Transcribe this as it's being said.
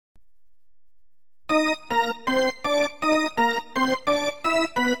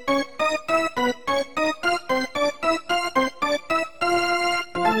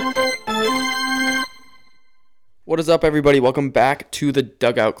What is up, everybody? Welcome back to the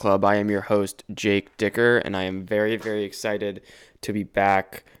Dugout Club. I am your host, Jake Dicker, and I am very, very excited to be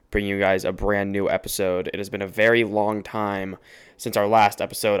back bringing you guys a brand new episode. It has been a very long time since our last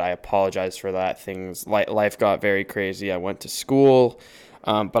episode. I apologize for that. Life got very crazy. I went to school,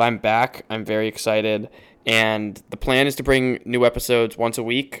 but I'm back. I'm very excited, and the plan is to bring new episodes once a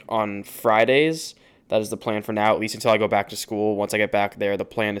week on Fridays. That is the plan for now, at least until I go back to school. Once I get back there, the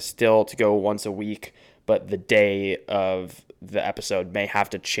plan is still to go once a week, but the day of the episode may have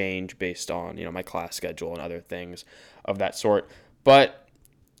to change based on, my class schedule and other things of that sort. But,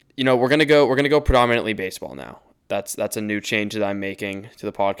 we're going to go predominantly baseball now. That's a new change that I'm making to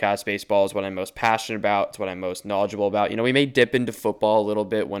the podcast. Baseball is what I'm most passionate about. It's what I'm most knowledgeable about. We may dip into football a little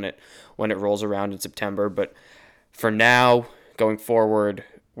bit when it rolls around in September, but for now, going forward,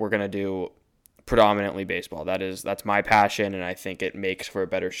 we're going to do predominantly baseball. That's my passion, and I think it makes for a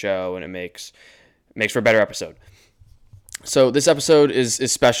better show, and it makes for a better episode. So this episode is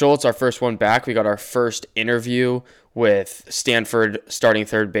special. It's our first one back. We got our first interview with Stanford starting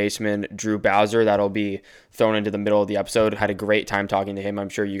third baseman Drew Bowser. That'll be thrown into the middle of the episode. Had a great time talking to him. I'm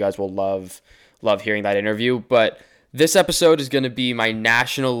sure you guys will love hearing that interview. But this episode is going to be my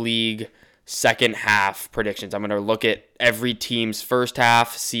National League second half predictions. I'm going to look at every team's first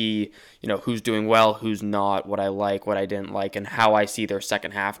half, see who's doing well, who's not, what I like, what I didn't like, and how I see their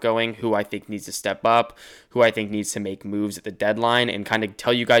second half going, who I think needs to step up, who I think needs to make moves at the deadline, and kind of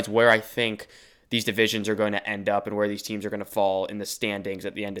tell you guys where I think these divisions are going to end up and where these teams are going to fall in the standings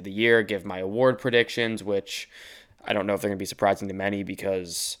at the end of the year, give my award predictions, which I don't know if they're going to be surprising to many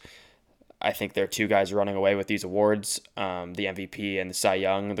because I think there are two guys running away with these awards, the MVP and the Cy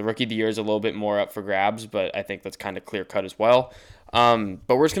Young. The Rookie of the Year is a little bit more up for grabs, but I think that's kind of clear-cut as well. But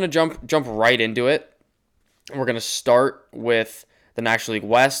we're just going to jump right into it. We're going to start with the National League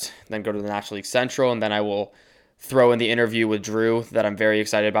West, then go to the National League Central, and then I will throw in the interview with Drew that I'm very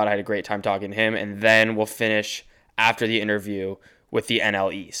excited about. I had a great time talking to him, and then we'll finish after the interview with the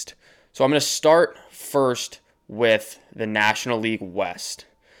NL East. So I'm going to start first with the National League West,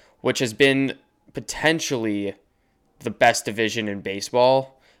 which has been potentially the best division in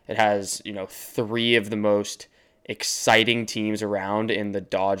baseball. It has, three of the most exciting teams around in the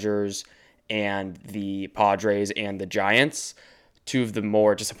Dodgers and the Padres and the Giants. Two of the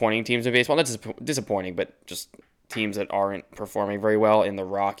more disappointing teams in baseball. Not disappointing, but just teams that aren't performing very well in the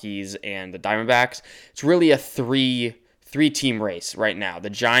Rockies and the Diamondbacks. It's really a three-team race right now. The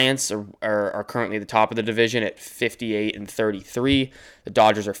Giants are currently the top of the division at 58-33. The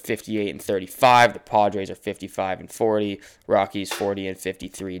Dodgers are 58-35. The Padres are 55-40. Rockies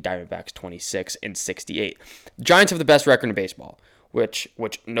 40-53. Diamondbacks 26-68. Giants have the best record in baseball, which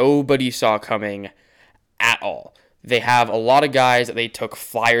nobody saw coming at all. They have a lot of guys that they took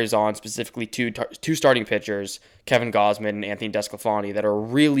flyers on, specifically two starting pitchers, Kevin Gausman and Anthony DeSclafani, that are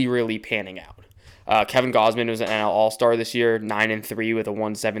really, really panning out. Kevin Gausman was an NL All-Star this year, 9-3 with a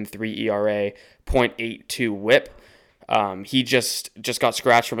 1.73 ERA, .82 WHIP. He just got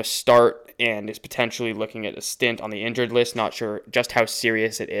scratched from a start and is potentially looking at a stint on the injured list. Not sure just how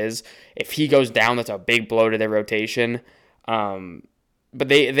serious it is. If he goes down, that's a big blow to their rotation. But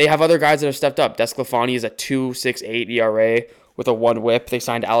they have other guys that have stepped up. DeSclafani is a 2.68 ERA with a 1 WHIP. They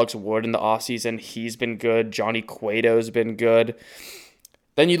signed Alex Wood in the offseason. He's been good. Johnny Cueto's been good.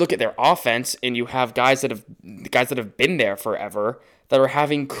 Then you look at their offense, and you have guys that have been there forever that are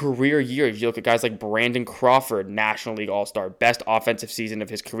having career years. You look at guys like Brandon Crawford, National League All-Star, best offensive season of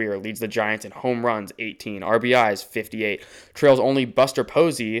his career, leads the Giants in home runs, 18, RBIs, 58, trails only Buster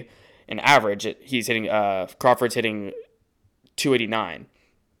Posey in average. Crawford's hitting 289.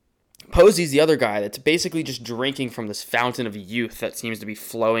 Posey's the other guy that's basically just drinking from this fountain of youth that seems to be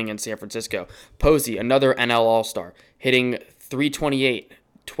flowing in San Francisco. Posey, another NL All-Star, hitting 328,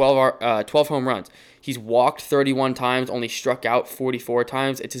 12 home runs. He's walked 31 times, only struck out 44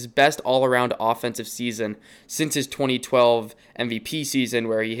 times. It's his best all-around offensive season since his 2012 MVP season,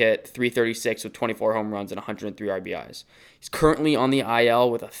 where he hit 336 with 24 home runs and 103 RBIs. He's currently on the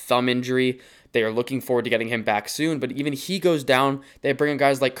IL with a thumb injury. They are looking forward to getting him back soon, but even he goes down. They bring in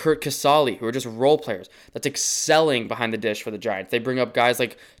guys like Kurt Casale, who are just role players that's excelling behind the dish for the Giants. They bring up guys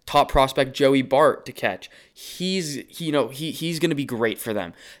like top prospect Joey Bart to catch. He's going to be great for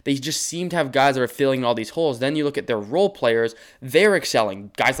them. They just seem to have guys that are filling all these holes. Then you look at their role players, they're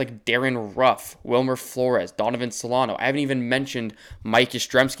excelling. Guys like Darren Ruff, Wilmer Flores, Donovan Solano. I haven't even mentioned Mike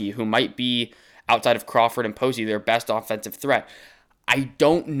Yastrzemski, who might be, outside of Crawford and Posey, their best offensive threat. I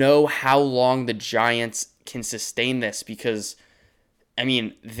don't know how long the Giants can sustain this because,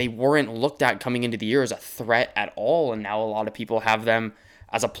 they weren't looked at coming into the year as a threat at all, and now a lot of people have them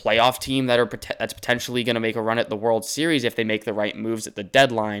as a playoff team that's potentially going to make a run at the World Series if they make the right moves at the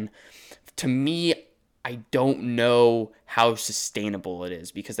deadline. To me, I don't know how sustainable it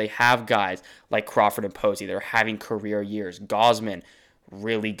is because they have guys like Crawford and Posey. They're having career years. Gosman,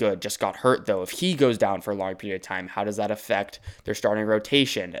 really good. Just got hurt, though. If he goes down for a long period of time, how does that affect their starting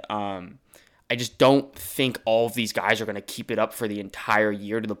rotation? I just don't think all of these guys are going to keep it up for the entire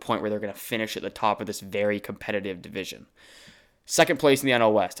year to the point where they're going to finish at the top of this very competitive division. Second place in the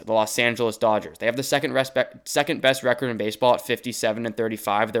NL West, the Los Angeles Dodgers. They have the second best record in baseball at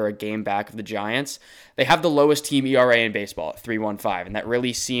 57-35. They're a game back of the Giants. They have the lowest team ERA in baseball at 3.15, and that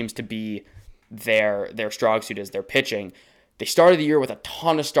really seems to be their strong suit is their pitching. They started the year with a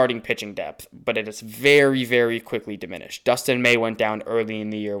ton of starting pitching depth, but it is very, very quickly diminished. Dustin May went down early in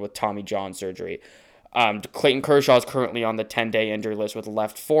the year with Tommy John surgery. Clayton Kershaw is currently on the 10-day injury list with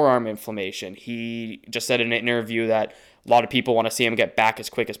left forearm inflammation. He just said in an interview that a lot of people want to see him get back as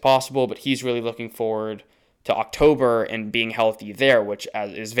quick as possible, but he's really looking forward to October and being healthy there, which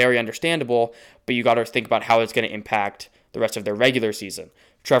is very understandable, but you got to think about how it's going to impact the rest of their regular season.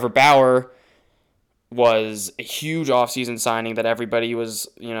 Trevor Bauer was a huge offseason signing that everybody was,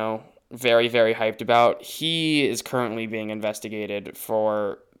 very, very hyped about. He is currently being investigated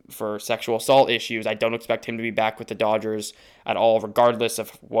for sexual assault issues. I don't expect him to be back with the Dodgers at all, regardless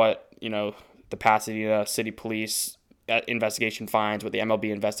of what, the Pasadena City Police investigation finds, what the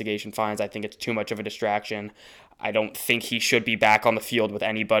MLB investigation finds. I think it's too much of a distraction. I don't think he should be back on the field with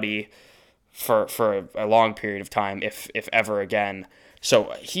anybody for a long period of time, if ever again.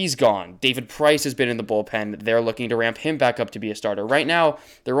 So he's gone. David Price has been in the bullpen. They're looking to ramp him back up to be a starter. Right now,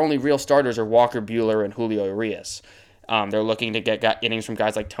 their only real starters are Walker Buehler and Julio Urias. They're looking to get innings from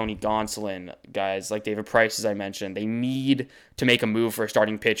guys like Tony Gonsolin, guys like David Price, as I mentioned. They need to make a move for a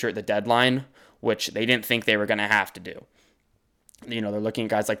starting pitcher at the deadline, which they didn't think they were going to have to do. They're looking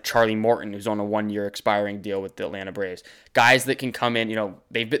at guys like Charlie Morton, who's on a 1-year expiring deal with the Atlanta Braves. Guys that can come in,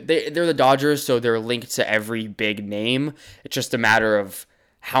 they're the Dodgers, so they're linked to every big name. It's just a matter of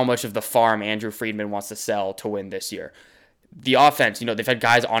how much of the farm Andrew Friedman wants to sell to win this year. The offense, they've had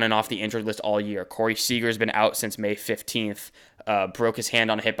guys on and off the injured list all year. Corey Seager's been out since May 15th, broke his hand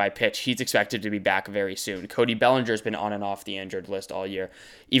on a hit by pitch. He's expected to be back very soon. Cody Bellinger's been on and off the injured list all year.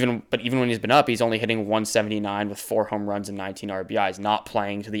 Even when he's been up, he's only hitting 179 with 4 home runs and 19 RBIs, not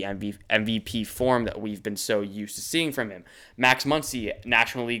playing to the MVP form that we've been so used to seeing from him. Max Muncy,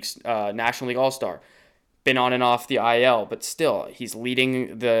 National League All-Star, been on and off the IL, but still, he's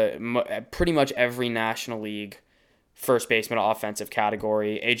leading pretty much every National League first baseman offensive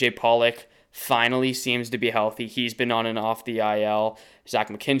category. AJ Pollock finally seems to be healthy. He's been on and off the IL. Zach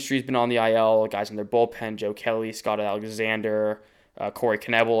McKinstry's been on the IL. Guys in their bullpen, Joe Kelly, Scott Alexander, Corey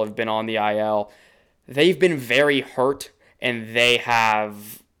Knebel have been on the IL. They've been very hurt, and they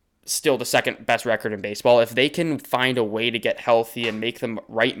have still the second best record in baseball. If they can find a way to get healthy and make the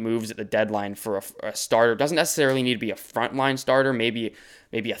right moves at the deadline for a starter, it doesn't necessarily need to be a frontline starter, maybe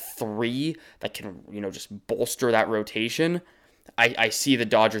a 3 that can, just bolster that rotation. I see the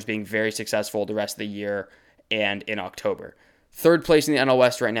Dodgers being very successful the rest of the year and in October. Third place in the NL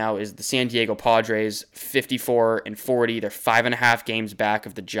West right now is the San Diego Padres, 54-40. They're 5.5 games back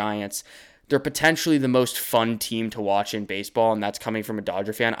of the Giants. They're potentially the most fun team to watch in baseball, and that's coming from a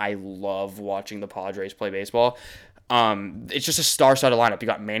Dodger fan. I love watching the Padres play baseball. It's just a star-studded lineup. You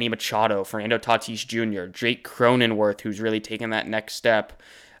got Manny Machado, Fernando Tatis Jr., Jake Cronenworth, who's really taken that next step,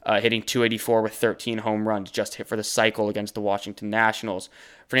 hitting .284 with 13 home runs, just hit for the cycle against the Washington Nationals.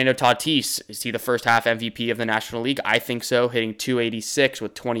 Fernando Tatis, is he the first half MVP of the National League? I think so, hitting .286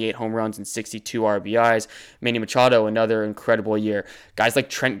 with 28 home runs and 62 RBIs. Manny Machado, another incredible year. Guys like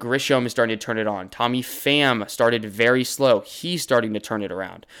Trent Grisham is starting to turn it on. Tommy Pham started very slow. He's starting to turn it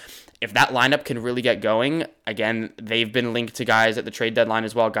around. If that lineup can really get going, again, they've been linked to guys at the trade deadline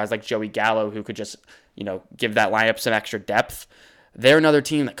as well, guys like Joey Gallo, who could just, give that lineup some extra depth. They're another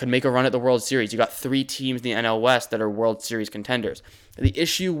team that could make a run at the World Series. You got 3 teams in the NL West that are World Series contenders. The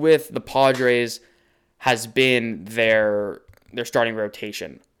issue with the Padres has been their starting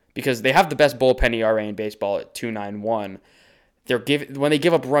rotation because they have the best bullpen ERA in baseball at 2.91. When they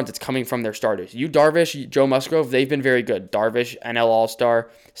give up runs, it's coming from their starters. Darvish, Joe Musgrove, they've been very good. Darvish, NL All-Star,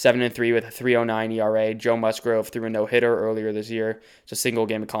 7-3 with a 3.09 ERA. Joe Musgrove threw a no-hitter earlier this year. It's a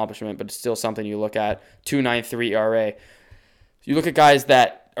single-game accomplishment, but it's still something you look at. 2.93 ERA. You look at guys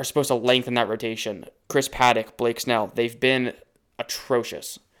that are supposed to lengthen that rotation. Chris Paddock, Blake Snell, they've been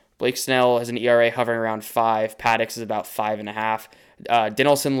atrocious. Blake Snell has an ERA hovering around 5. Paddock's is about 5.5.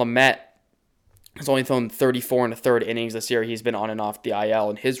 Dinelson Lamet has only thrown 34 1/3 innings this year. He's been on and off the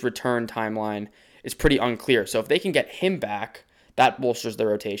IL, and his return timeline is pretty unclear. So if they can get him back, that bolsters their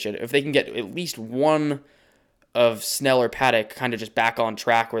rotation. If they can get at least one of Snell or Paddock kind of just back on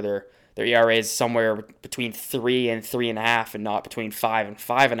track where their ERA is somewhere between 3 and 3.5 and not between 5 and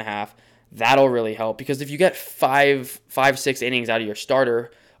 5.5, that'll really help. Because if you get 6 innings out of your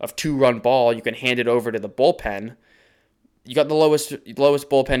starter of 2-run ball, you can hand it over to the bullpen. You got the lowest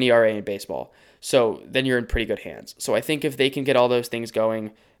bullpen ERA in baseball. So then you're in pretty good hands. So I think if they can get all those things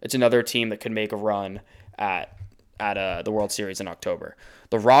going, it's another team that could make a run at the World Series in October.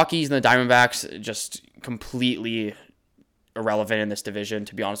 The Rockies and the Diamondbacks just completely irrelevant in this division,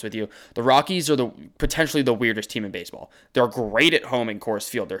 to be honest with you. The Rockies are potentially the weirdest team in baseball. They're great at home in Coors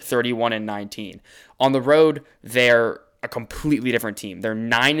Field. They're 31-19. On the road, they're a completely different team. They're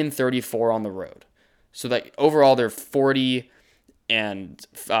 9-34 on the road. So that overall they're 40 and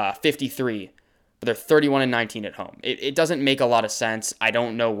 53, but they're 31-19 at home. It doesn't make a lot of sense. I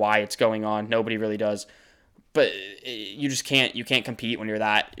don't know why it's going on. Nobody really does. But you just can't compete when you're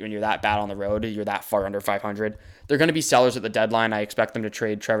that bad on the road. You're that far under 500. They're going to be sellers at the deadline. I expect them to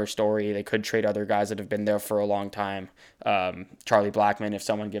trade Trevor Story. They could trade other guys that have been there for a long time. Charlie Blackmon, if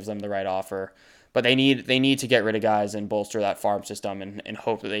someone gives them the right offer. But they need to get rid of guys and bolster that farm system and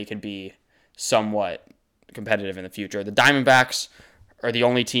hope that they can be somewhat competitive in the future. The Diamondbacks are the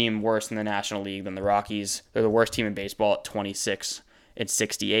only team worse in the National League than the Rockies. They're the worst team in baseball at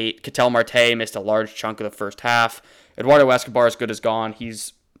 26-68. Ketel Marte missed a large chunk of the first half. Eduardo Escobar is good as gone.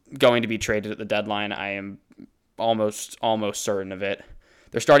 He's going to be traded at the deadline. I am almost certain of it.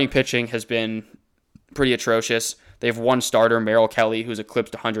 Their starting pitching has been pretty atrocious. They have one starter, Merrill Kelly, who's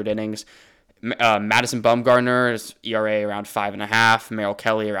eclipsed 100 innings. Madison Bumgarner's ERA around 5.5, Merrill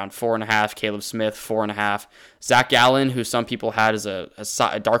Kelly around 4.5, Caleb Smith 4.5, Zach Gallen, who some people had as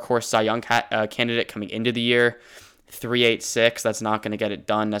a dark horse Cy Young candidate coming into the year, 3.86. That's not going to get it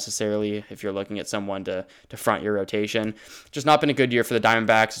done necessarily if you're looking at someone to front your rotation. Just not been a good year for the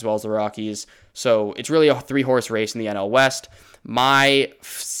Diamondbacks as well as the Rockies. So it's really a 3-horse race in the NL West. My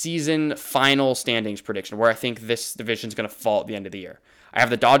season final standings prediction, where I think this division is going to fall at the end of the year. I have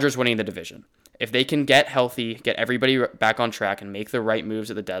the Dodgers winning the division. If they can get healthy, get everybody back on track, and make the right moves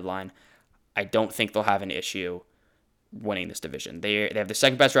at the deadline, I don't think they'll have an issue winning this division. They have the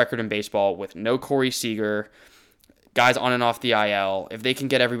second best record in baseball with no Corey Seager, guys on and off the IL. If they can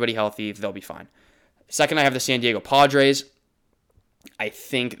get everybody healthy, they'll be fine. Second, I have the San Diego Padres. I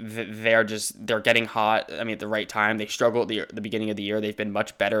think that they're getting hot. I mean, at the right time. They struggled at the beginning of the year. They've been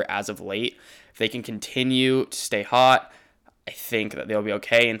much better as of late. If they can continue to stay hot, I think that they'll be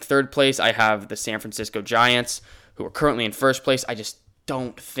okay. In third place, I have the San Francisco Giants, who are currently in first place. I just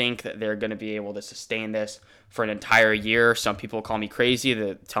don't think that they're going to be able to sustain this for an entire year. Some people call me crazy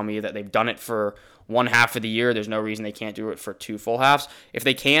that tell me that they've done it for one half of the year. There's no reason they can't do it for 2 full halves. If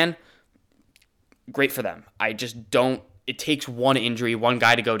they can, great for them. I just don't. It takes one injury, one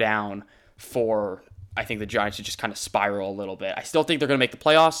guy to go down for, I think, the Giants to just kind of spiral a little bit. I still think they're going to make the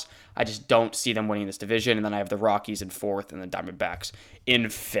playoffs. I just don't see them winning this division. And then I have the Rockies in 4th and the Diamondbacks in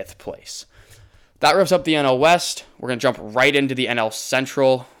 5th place. That wraps up the NL West. We're going to jump right into the NL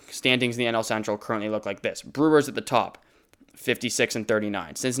Central. Standings in the NL Central currently look like this. Brewers at the top,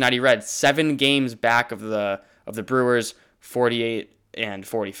 56-39. Cincinnati Reds, 7 games back of the Brewers,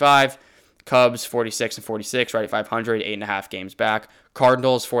 48-45. Cubs, 46-46, right at 500, 8.5 games back.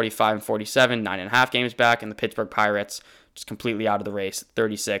 Cardinals, 45-47, 9.5 games back. And the Pittsburgh Pirates, just completely out of the race,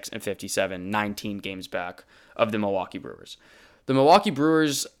 36-57, 19 games back of the Milwaukee Brewers. The Milwaukee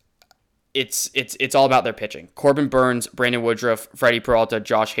Brewers, it's all about their pitching. Corbin Burnes, Brandon Woodruff, Freddie Peralta,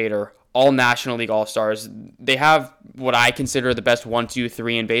 Josh Hader, all National League All-Stars. They have what I consider the best 1, 2,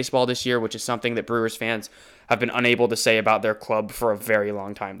 3 in baseball this year, which is something that Brewers fans have been unable to say about their club for a very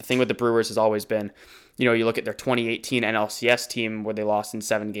long time. The thing with the Brewers has always been, you look at their 2018 NLCS team where they lost in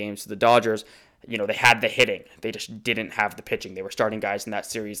 7 games to the Dodgers. They had the hitting. They just didn't have the pitching. They were starting guys in that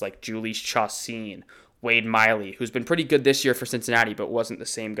series like Jhoulys Chacin, Wade Miley, who's been pretty good this year for Cincinnati, but wasn't the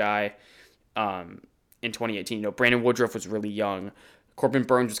same guy in 2018. Brandon Woodruff was really young. Corbin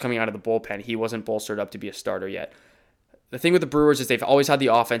Burnes was coming out of the bullpen. He wasn't bolstered up to be a starter yet. The thing with the Brewers is they've always had the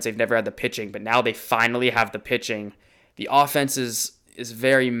offense. They've never had the pitching, but now they finally have the pitching. The offense is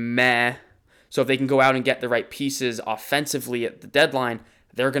very meh. So if they can go out and get the right pieces offensively at the deadline,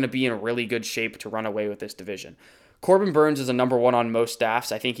 they're going to be in really good shape to run away with this division. Corbin Burnes is a number 1 on most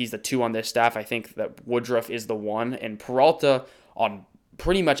staffs. I think he's the 2 on this staff. I think that Woodruff is the 1, and Peralta on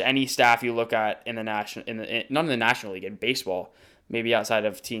pretty much any staff you look at in the not in the National League, in baseball, maybe outside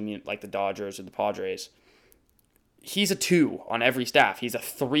of a team like the Dodgers or the Padres. He's a 2 on every staff. He's a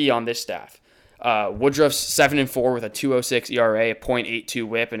 3 on this staff. Woodruff's 7-4 with a 2.06 ERA, a .82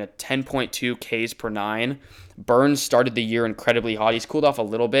 WHIP, and a 10.2 Ks per 9. Burns started the year incredibly hot. He's cooled off a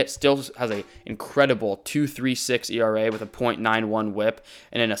little bit, still has an incredible 2.36 ERA with a .91 whip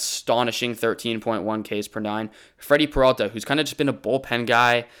and an astonishing 13.1 Ks per nine. Freddie Peralta, who's kind of just been a bullpen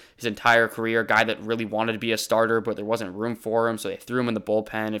guy his entire career, guy that really wanted to be a starter, but there wasn't room for him, so they threw him in the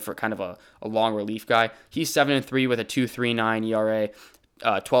bullpen for kind of a long relief guy. He's 7-3 with a 2.39 ERA,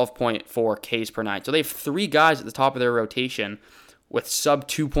 12.4 Ks per nine. So they have three guys at the top of their rotation with sub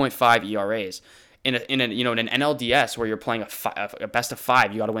 2.5 ERAs. In an NLDS where you're playing a best of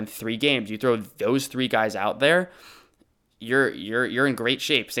five, you got to win 3 games. You throw those 3 guys out there, you're in great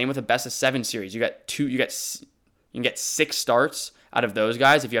shape. Same with a best of 7 series. You can get 6 starts out of those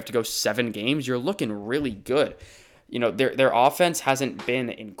guys. If you have to go 7 games, you're looking really good. Their offense hasn't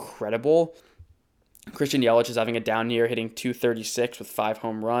been incredible. Christian Yelich is having a down year, hitting .236 with 5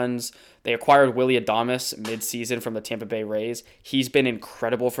 home runs. They acquired Willy Adames midseason from the Tampa Bay Rays. He's been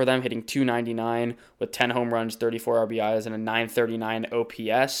incredible for them, hitting .299 with 10 home runs, 34 RBIs, and a .939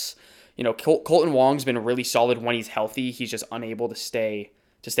 OPS. Colton Wong's been really solid when he's healthy. He's just unable to stay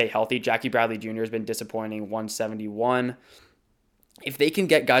healthy. Jackie Bradley Jr. has been disappointing, 171. If they can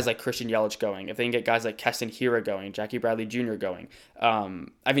get guys like Christian Yelich going, if they can get guys like Keston Hiura going, Jackie Bradley Jr. going, I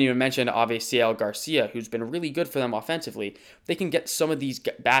haven't even mentioned Avisail Garcia, who's been really good for them offensively. If they can get some of these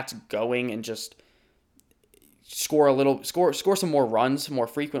bats going and just score some more runs more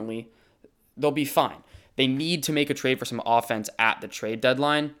frequently, they'll be fine. They need to make a trade for some offense at the trade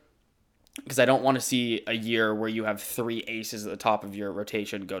deadline, because I don't want to see a year where you have 3 aces at the top of your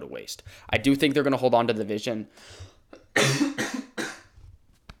rotation go to waste. I do think they're going to hold on to the division.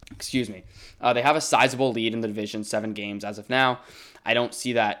 Excuse me. They have a sizable lead in the division, 7 games as of now. I don't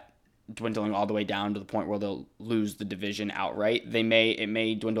see that dwindling all the way down to the point where they'll lose the division outright. It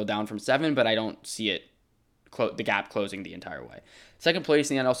may dwindle down from 7, but I don't see it the gap closing the entire way. Second place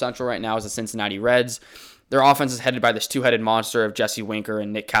in the NL Central right now is the Cincinnati Reds. Their offense is headed by this 2-headed monster of Jesse Winker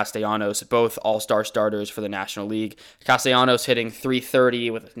and Nick Castellanos, both all-star starters for the National League. Castellanos hitting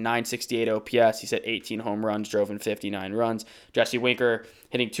 .330 with a .968 OPS. He's hit 18 home runs, drove in 59 runs. Jesse Winker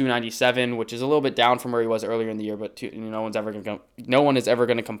hitting .297, which is a little bit down from where he was earlier in the year, but no one is ever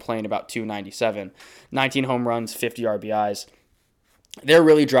going to complain about .297. 19 home runs, 50 RBIs. They're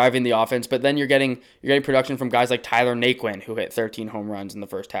really driving the offense, but then you're getting production from guys like Tyler Naquin, who hit 13 home runs in the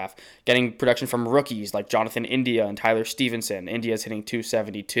first half. Getting production from rookies like Jonathan India and Tyler Stevenson. India's hitting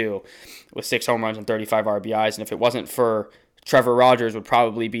 .272 with 6 home runs and 35 RBIs, and if it wasn't for Trevor Rogers, would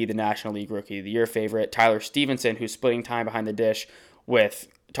probably be the National League Rookie of the Year favorite. Tyler Stevenson, who's splitting time behind the dish with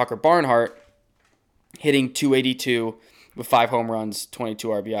Tucker Barnhart, hitting .282 with 5 home runs, 22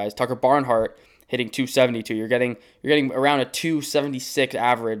 RBIs. Tucker Barnhart hitting .272. You're getting around a .276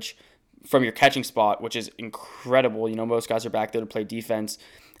 average from your catching spot, which is incredible. Most guys are back there to play defense,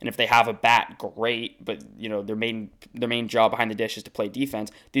 and if they have a bat, great. But their main job behind the dish is to play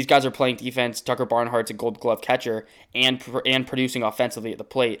defense. These guys are playing defense. Tucker Barnhart's a Gold Glove catcher and producing offensively at the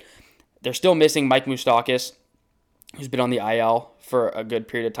plate. They're still missing Mike Moustakas, who's been on the IL for a good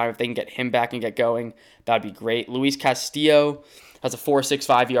period of time. If they can get him back and get going, that'd be great. Luis Castillo has a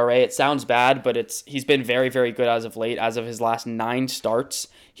 .465 ERA. It sounds bad, but he's been very, very good as of late. As of his last 9 starts,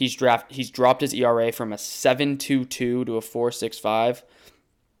 he's dropped his ERA from a 7.22 to a .465.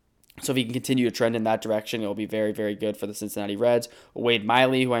 So if he can continue to trend in that direction, it'll be very, very good for the Cincinnati Reds. Wade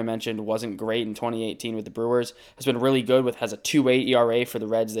Miley, who I mentioned wasn't great in 2018 with the Brewers, has been really good has a 2.8 ERA for the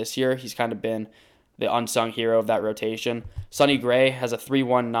Reds this year. He's kind of been the unsung hero of that rotation. Sonny Gray has a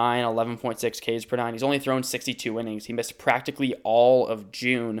 3.19, 11.6 Ks per nine. He's only thrown 62 innings. He missed practically all of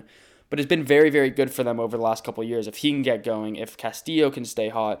June, but has been very, very good for them over the last couple of years. If he can get going, if Castillo can stay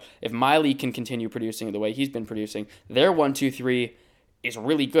hot, if Miley can continue producing the way he's been producing, their 1-2-3 is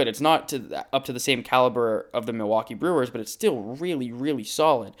really good. It's not up to the same caliber of the Milwaukee Brewers, but it's still really, really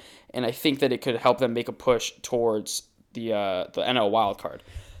solid. And I think that it could help them make a push towards the NL wildcard.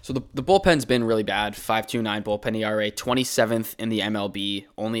 So the bullpen's been really bad. 5.29 bullpen ERA, 27th in the MLB,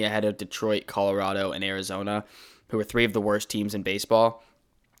 only ahead of Detroit, Colorado, and Arizona, who are 3 of the worst teams in baseball.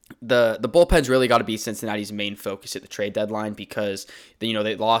 The bullpen's really got to be Cincinnati's main focus at the trade deadline, because they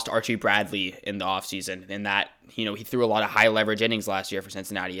lost Archie Bradley in the offseason, and that he threw a lot of high leverage innings last year for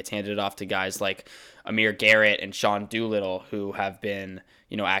Cincinnati. It's handed it off to guys like Amir Garrett and Sean Doolittle, who have been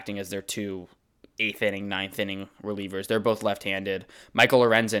acting as their 2 8th inning, 9th inning relievers. They're both left-handed. Michael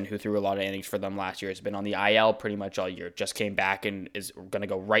Lorenzen, who threw a lot of innings for them last year, has been on the IL pretty much all year. Just came back and is going to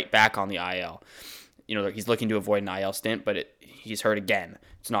go right back on the IL. He's looking to avoid an IL stint, but he's hurt again.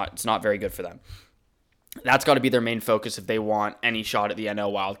 It's not very good for them. That's got to be their main focus if they want any shot at the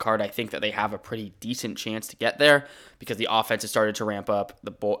NL wild card. I think that they have a pretty decent chance to get there because the offense has started to ramp up.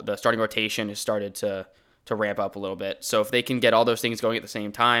 The starting rotation has started to ramp up a little bit. So if they can get all those things going at the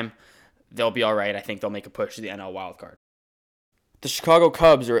same time, they'll be all right. I think they'll make a push to the NL wildcard. The Chicago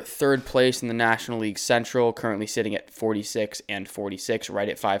Cubs are at third place in the National League Central, currently sitting at 46-46, right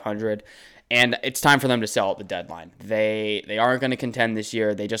at 500. And it's time for them to sell at the deadline. They aren't going to contend this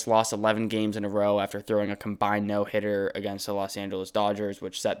year. They just lost 11 games in a row after throwing a combined no-hitter against the Los Angeles Dodgers,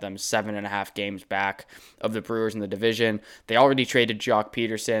 which set them 7.5 games back of the Brewers in the division. They already traded Jock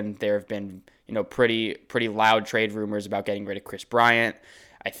Peterson. There have been pretty loud trade rumors about getting rid of Chris Bryant.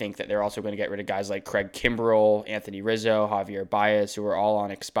 I think that they're also going to get rid of guys like Craig Kimbrell, Anthony Rizzo, Javier Baez, who are all on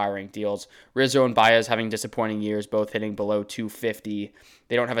expiring deals. Rizzo and Baez having disappointing years, both hitting below 250.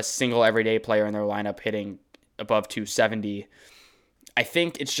 They don't have a single everyday player in their lineup hitting above 270. I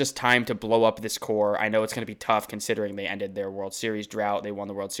think it's just time to blow up this core. I know it's going to be tough considering they ended their World Series drought. They won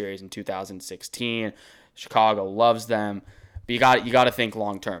the World Series in 2016. Chicago loves them. But you got to think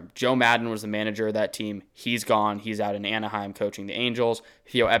long term. Joe Madden was the manager of that team. He's gone. He's out in Anaheim coaching the Angels.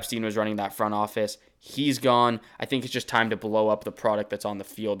 Theo Epstein was running that front office. He's gone. I think it's just time to blow up the product that's on the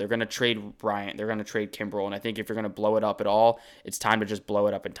field. They're going to trade Bryant. They're going to trade Kimbrell. And I think if you're going to blow it up at all, it's time to just blow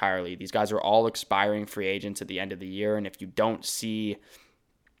it up entirely. These guys are all expiring free agents at the end of the year. And if you don't see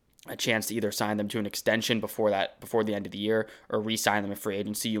a chance to either sign them to an extension before the end of the year or re-sign them in free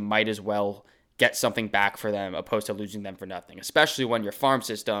agency, you might as well get something back for them opposed to losing them for nothing, especially when your farm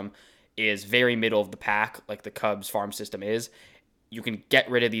system is very middle of the pack like the Cubs farm system is. You can get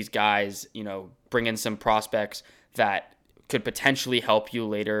rid of these guys, bring in some prospects that could potentially help you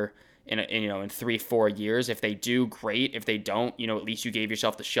later in 3-4 years. If they do, great. If they don't, at least you gave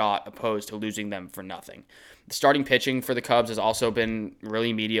yourself the shot opposed to losing them for nothing. The starting pitching for the Cubs has also been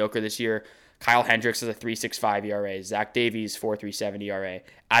really mediocre this year. Kyle Hendricks has a 3.65 ERA. Zach Davies, 4.37 ERA.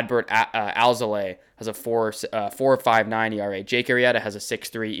 Adbert Alzolay has a 4.59 ERA. Jake Arrieta has a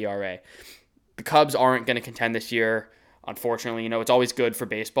 6.3 ERA. The Cubs aren't going to contend this year, unfortunately. It's always good for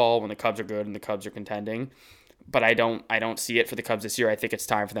baseball when the Cubs are good and the Cubs are contending. But I don't see it for the Cubs this year. I think it's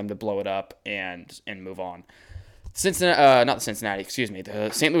time for them to blow it up and move on. The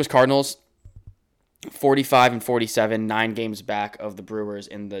St. Louis Cardinals, 45-47, 9 games back of the Brewers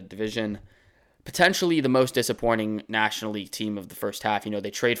in the division. Potentially the most disappointing National League team of the first half.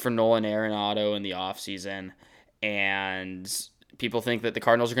 They trade for Nolan Arenado in the offseason, and people think that the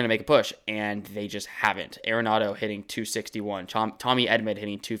Cardinals are going to make a push, and they just haven't. Arenado hitting 261, Tommy Edman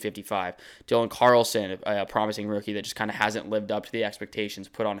hitting 255, Dylan Carlson, a promising rookie that just kind of hasn't lived up to the expectations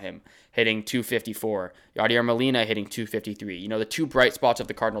put on him, hitting 254, Yadier Molina hitting 253. The two bright spots of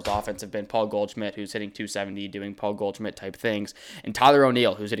the Cardinals offense have been Paul Goldschmidt, who's hitting 270, doing Paul Goldschmidt type things, and Tyler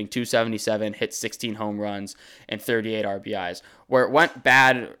O'Neill, who's hitting 277, hit 16 home runs and 38 RBIs. Where it went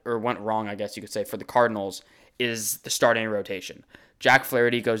bad, or went wrong, I guess you could say, for the Cardinals is the starting rotation. Jack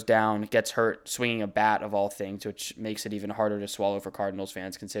Flaherty goes down, gets hurt swinging a bat of all things, which makes it even harder to swallow for Cardinals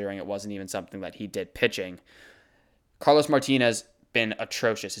fans considering it wasn't even something that he did pitching. Carlos Martinez been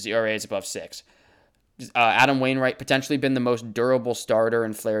atrocious. His ERA is above 6. Adam Wainwright potentially been the most durable starter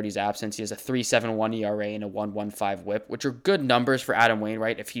in Flaherty's absence. He has a 3.71 ERA and a 1.15 WHIP, which are good numbers for Adam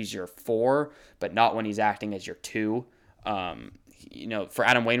Wainwright if he's your 4, but not when he's acting as your 2. For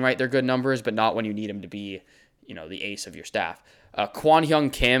Adam Wainwright, they're good numbers, but not when you need him to be the ace of your staff. Kwon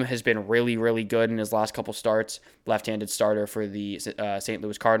Hyung Kim has been really, really good in his last couple starts. Left-handed starter for the St.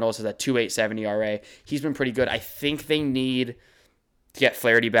 Louis Cardinals has a 2.87 ERA. He's been pretty good. I think they need to get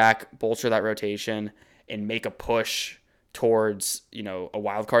Flaherty back, bolster that rotation, and make a push towards a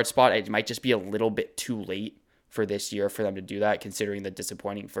wild card spot. It might just be a little bit too late for this year for them to do that, considering the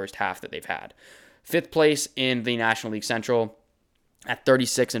disappointing first half that they've had. 5th place in the National League Central at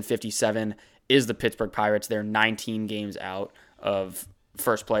 36-57 is the Pittsburgh Pirates. They're 19 games out of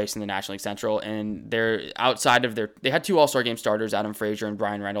first place in the National League Central, and they're outside of they had 2 All-Star game starters, Adam Frazier and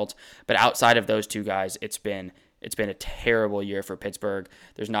Brian Reynolds, but outside of those 2 guys, it's been a terrible year for Pittsburgh.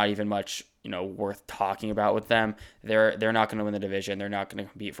 There's not even much worth talking about with them. They're not going to win the division. They're not going to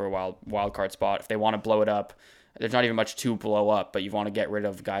compete for a wild card spot. If they want to blow it up, there's not even much to blow up, but you want to get rid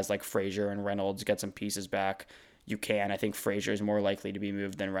of guys like Frazier and Reynolds, get some pieces back. You can. I think Frazier is more likely to be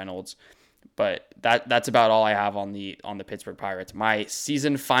moved than Reynolds. But that's about all I have on the Pittsburgh Pirates. My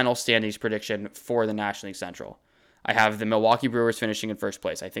season final standings prediction for the National League Central. I have the Milwaukee Brewers finishing in first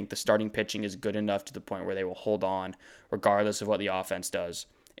place. I think the starting pitching is good enough to the point where they will hold on regardless of what the offense does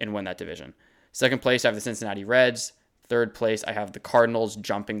and win that division. Second place, I have the Cincinnati Reds. Third place, I have the Cardinals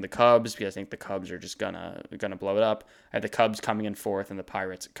jumping the Cubs because I think the Cubs are just gonna blow it up. I have the Cubs coming in 4th and the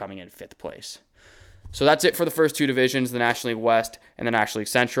Pirates coming in 5th place. So that's it for the first two divisions, the National League West and the National League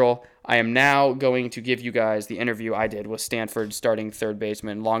Central. I am now going to give you guys the interview I did with Stanford starting third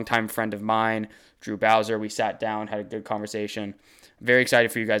baseman, longtime friend of mine, Drew Bowser. We sat down, had a good conversation. Very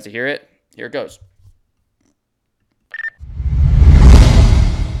excited for you guys to hear it. Here it goes.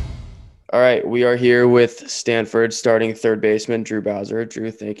 All right, we are here with Stanford starting third baseman, Drew Bowser.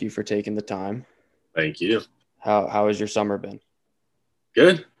 Drew, thank you for taking the time. Thank you. How has your summer been?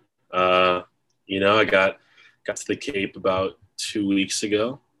 Good. I got to the Cape about 2 weeks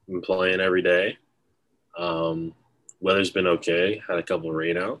ago. Been playing every day. Weather's been okay. Had a couple of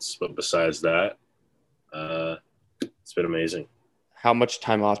rainouts, but besides that, it's been amazing. How much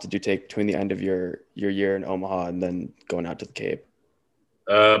time off did you take between the end of your year in Omaha and then going out to the Cape?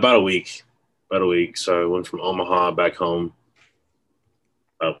 About a week. About a week. So I went from Omaha back home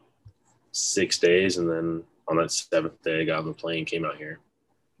about 6 days, and then on that seventh day, I got on the plane, came out here.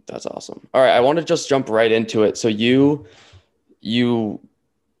 That's awesome. All right, I want to just jump right into it. So you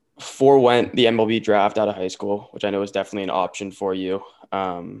forewent the MLB draft out of high school, which I know is definitely an option for you.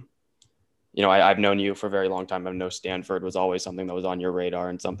 I've known you for a very long time. I know Stanford was always something that was on your radar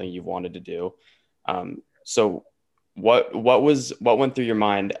and something you've wanted to do. So what went through your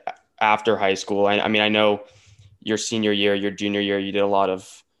mind after high school? I mean, I know your senior year, your junior year, you did a lot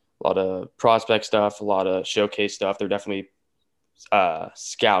of prospect stuff, a lot of showcase stuff. There are definitely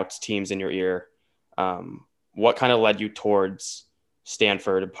scouts, teams in your ear. What kind of led you towards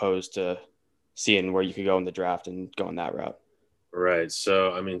Stanford opposed to seeing where you could go in the draft and going that route? Right.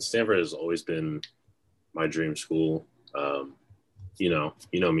 So, I mean, Stanford has always been my dream school. You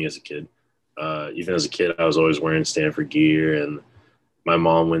know me as a kid. Even as a kid, I was always wearing Stanford gear, and my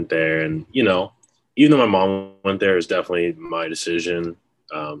mom went there. And, even though my mom went there, it was definitely my decision.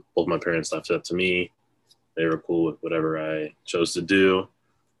 Both my parents left it up to me. They were cool with whatever I chose to do.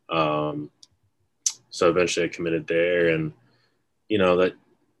 So eventually I committed there. And, that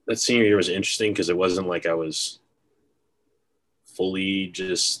senior year was interesting because it wasn't like I was fully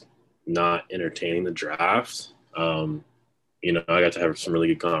just not entertaining the draft. I got to have some really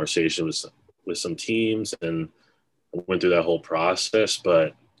good conversations with some teams and went through that whole process.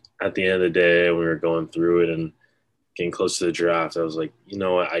 But at the end of the day, when we were going through it and getting close to the draft, I was like, you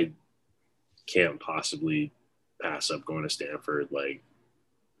know what, I can't possibly pass up going to Stanford. Like,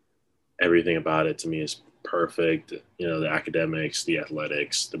 everything about it to me is perfect. The academics, the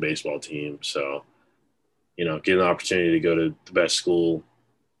athletics, the baseball team. So, getting the opportunity to go to the best school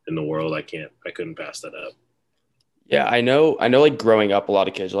in the world, I couldn't pass that up. Yeah, I know. Like growing up, a lot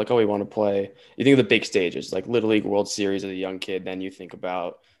of kids are like, "Oh, we want to play." You think of the big stages, like Little League, World Series as a young kid. Then you think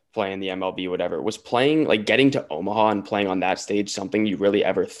about playing the MLB, whatever. Was playing, like getting to Omaha and playing on that stage, something you really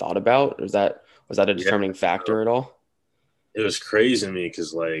ever thought about? Was that a Yeah, determining factor at all? it was crazy to me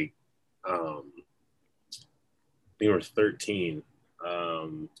because um, we were 13.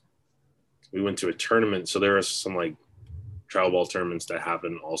 We went to a tournament, so there was some travel ball tournaments that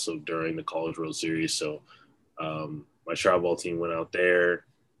happened also during the College World Series. So my travel ball team went out there.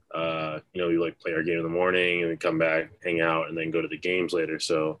 We play our game in the morning and then come back, hang out, and then go to the games later.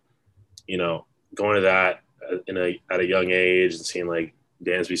 So, going to that at a young age and seeing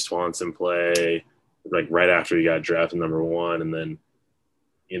Dansby Swanson play right after he got drafted number one, and then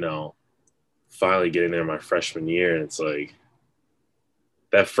finally getting there my freshman year, and it's like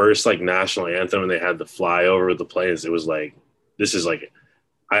that first national anthem and they had the flyover with the players. It was like, this is I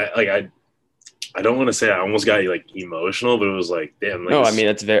don't want to say I almost got emotional, but it was like, damn. No, I mean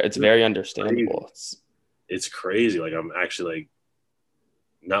it's very understandable. It's crazy. I'm actually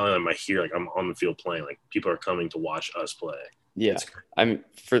not only am I here, I'm on the field playing. People are coming to watch us play. Yeah. I'm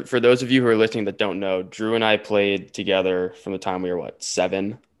for those of you who are listening that don't know, Drew and I played together from the time we were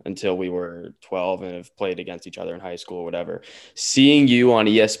 7 until we were 12 and have played against each other in high school or whatever. Seeing you on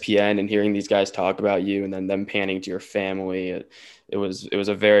ESPN and hearing these guys talk about you and then them panning to your family, it was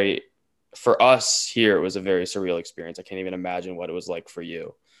a very, for us here, it was a very surreal experience. I can't even imagine what it was like for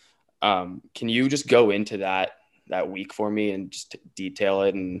you. Can you just go into that week for me and just detail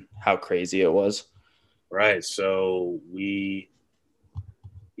it and how crazy it was? Right. So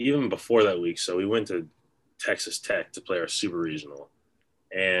even before that week, we went to Texas Tech to play our super regional.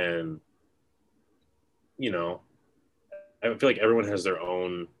 And, I feel like everyone has their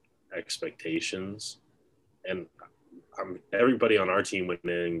own expectations. And everybody on our team went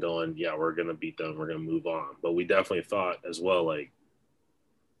in going, yeah, we're going to beat them. We're going to move on. But we definitely thought as well,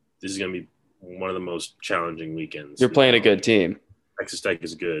 this is going to be one of the most challenging weekends. You're playing a good team. Texas Tech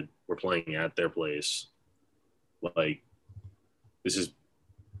is good. We're playing at their place. This is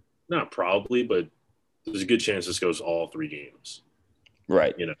not probably, but there's a good chance this goes all 3 games.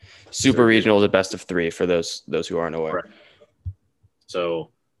 Right. you know, because Super regional is a best of three for those who aren't aware. right.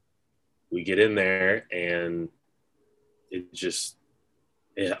 So we get in there and it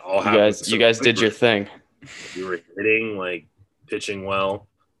all happened You so guys did your quickly. thing. We were hitting, like, pitching well.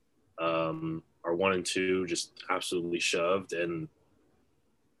 Our 1 and 2 just absolutely shoved, and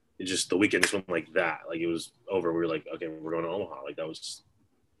the weekend just went like that. Like, it was over. We were like, okay, we're going to Omaha. Like, that was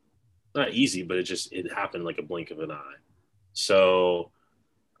not easy, but it happened like a blink of an eye. So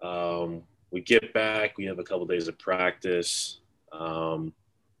we get back. We have a couple days of practice, and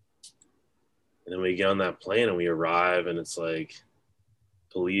then we get on that plane and we arrive, and it's like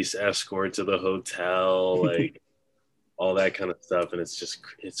police escort to the hotel, like all that kind of stuff, and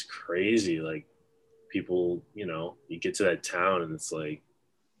it's crazy. Like, people, you get to that town and it's like,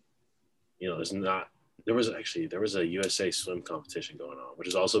 there's not. There was a USA swim competition going on, which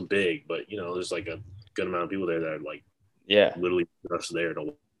is also big, but there's like a good amount of people there that are like Yeah. literally just there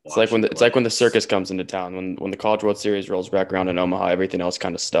to It's like watch it. it's like when the circus comes into town. When the College World Series rolls back around in Omaha, everything else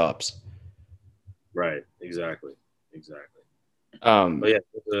kind of stops. Right, exactly. Um, But yeah,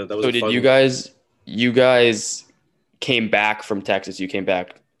 that was so a did fun. you guys came back from Texas? You came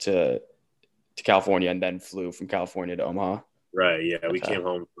back to California and then flew from California to Omaha? Right, yeah, we Okay. came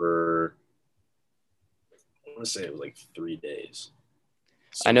home for, I want to say it was like 3 days.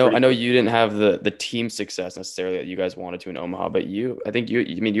 So I pretty know quick. you didn't have the team success necessarily that you guys wanted to in Omaha, but I think I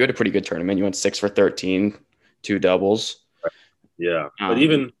mean, you had a pretty good tournament. You went 6 for 13, two doubles. Yeah, but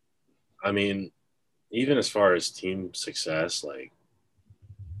Um, I mean, even as far as team success, like,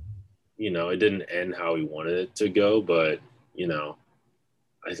 it didn't end how we wanted it to go, but you know,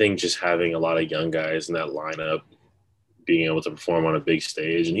 I think just having a lot of young guys in that lineup, being able to perform on a big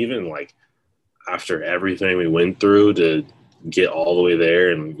stage, and even like after everything we went through to get all the way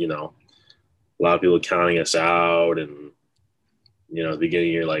there, and a lot of people counting us out, and at the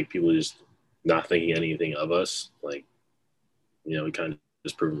beginning you're like, people just not thinking anything of us, like, we kind of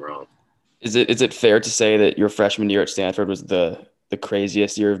just prove them wrong. is it fair to say that your freshman year at Stanford was the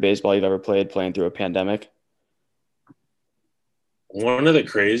craziest year of baseball you've ever played, playing through a pandemic? One of the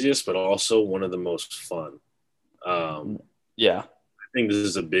craziest, but also one of the most fun. um, Yeah. I think this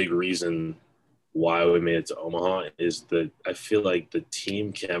is a big reason why we made it to Omaha, is that I feel like the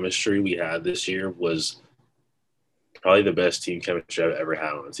team chemistry we had this year was probably the best team chemistry I've ever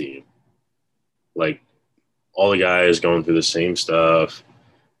had on a team. Like, all the guys going through the same stuff,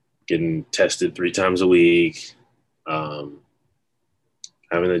 getting tested 3 times a week, um,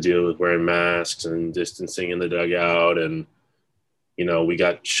 having to deal with wearing masks and distancing in the dugout. And, we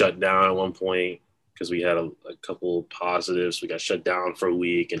got shut down at one point because we had a couple positives. We got shut down for a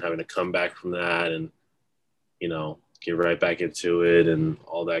week and having to come back from that and, get right back into it and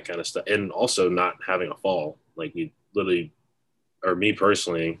all that kind of stuff. And also not having a fall. Like, we literally, or me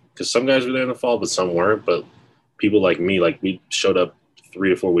personally, because some guys were there in the fall, but some weren't. But people like me, like, we showed up 3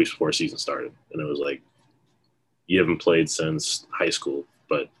 to 4 weeks before season started. And it was like, you haven't played since high school,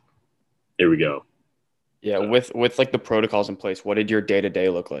 but here we go. Yeah, with like the protocols in place, what did your day to day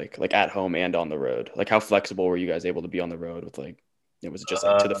look like at home and on the road? Like, how flexible were you guys able to be on the road with like, was it just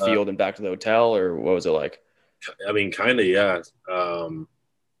like to the Uh, field and back to the hotel, or what was it like? I mean, kind of, yeah.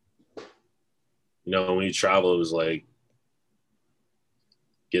 When you travel, it was like,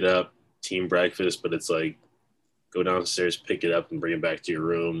 get up, team breakfast, but it's like, go downstairs, pick it up, and bring it back to your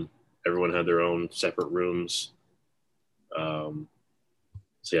room. Everyone had their own separate rooms. Um,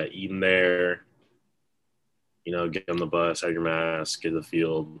 so yeah, eating there, get on the bus, have your mask, get to the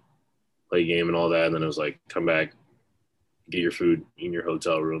field, play a game and all that. And then it was like, come back, get your food in your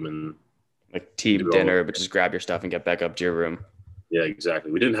hotel room, and Like team do it all over. dinner, but just grab your stuff and get back up to your room. Yeah,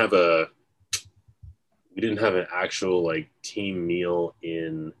 exactly. We didn't have an actual like team meal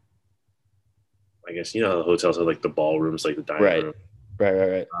in, I guess, how the hotels have like the ballrooms, like the dining Right. room,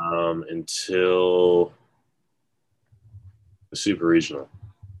 Right. until the super regional.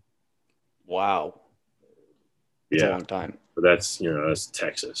 Wow. That's a Yeah. long time. But that's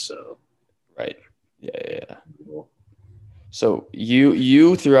Texas. So Right. Yeah. So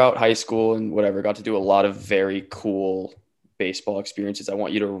you throughout high school and whatever got to do a lot of very cool baseball experiences. I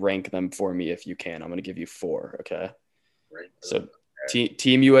want you to rank them for me if you can. I'm going to give you four. Okay. right. So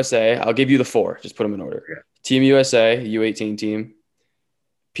Team USA, I'll give you the four. Just put them in order. Yeah. Team USA, U18 team.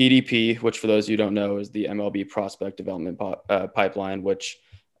 PDP, which for those of you who don't know is the MLB prospect development pipeline, which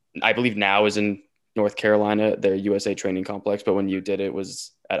I believe now is in North Carolina, their USA training complex. But when you did it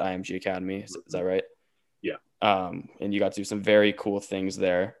was at IMG Academy. Is that right? Yeah. And you got to do some very cool things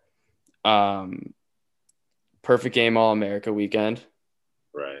there. Perfect Game All America weekend.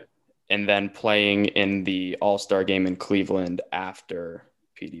 Right. and then playing in the All-Star game in Cleveland after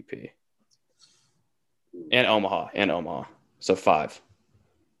PDP. And Omaha. So 5.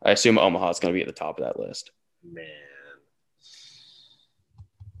 I assume Omaha is going to be at the top of that list. Man.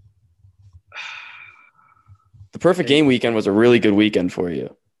 The perfect game weekend was a really good weekend for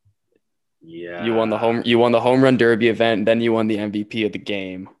you. Yeah. You won the home run derby event, then you won the MVP of the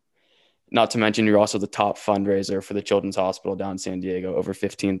game. Not to mention you're also the top fundraiser for the Children's Hospital down in San Diego, over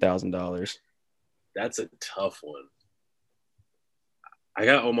 $15,000. That's a tough one. I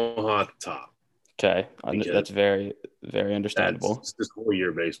got Omaha at the top. Okay. That's very, very understandable. This whole year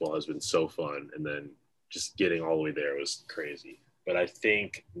of baseball has been so fun, and then just getting all the way there was crazy. But I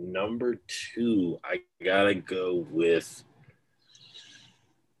think number 2, I gotta go with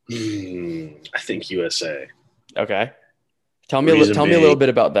I think USA. Okay. Tell me a little bit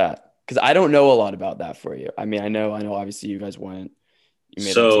about that, because I don't know a lot about that for you. I mean, I know obviously you guys went. You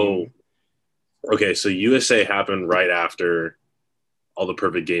made that team. Okay, so USA happened right after all the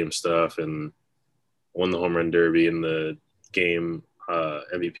perfect game stuff and won the home run derby and the game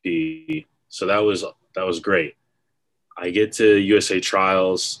MVP. So that was great. I get to USA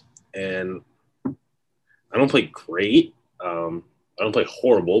trials and I don't play great. I don't play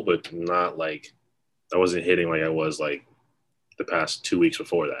horrible, but not like I wasn't hitting like I was like the past 2 weeks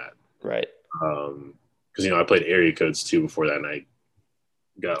before that. Right. Because I played area codes too before that, and I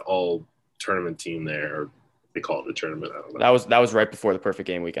got all tournament team there, or they call it the tournament. I don't know. That was right before the perfect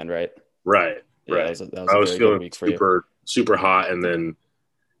game weekend, right? Right. Yeah, right. That was a very good week for you. Super hot, and then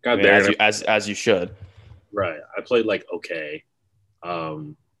got there as you should. Right. I played like okay.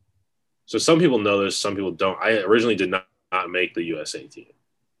 So some people know this, some people don't. I originally did not make the USA team.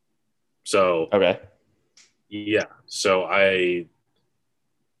 So okay. Yeah. So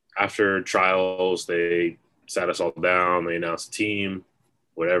after trials, they sat us all down. They announced the team,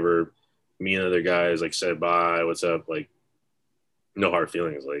 whatever. Me and other guys like said bye. What's up? Like, no hard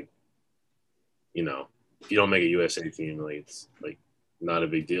feelings. Like, if you don't make a USA team, like it's like not a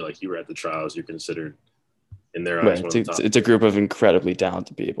big deal. Like you were at the trials, you're considered in their eyes. Right. It's a group of incredibly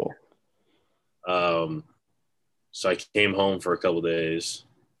talented people. So I came home for a couple of days,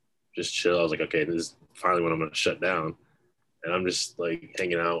 just chill. I was like, okay, this is finally when I'm going to shut down. And I'm just like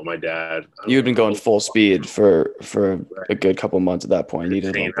hanging out with my dad. You had been going full speed for a good couple of months at that point. You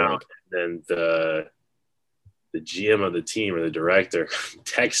hanging out. And then the GM of the team or the director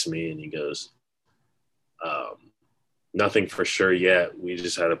texts me and he goes, nothing for sure yet. We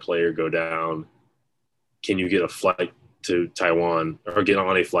just had a player go down. Can you get a flight to Taiwan or get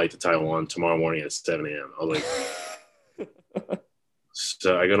on a flight to Taiwan tomorrow morning at 7 a.m.? I was like,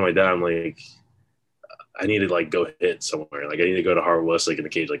 so I go to my dad. I'm like, I need to like go hit somewhere. Like I need to go to Harvard Westlake in the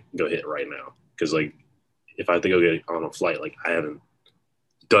cage, like go hit right now. Cause like if I have to go get on a flight, like I haven't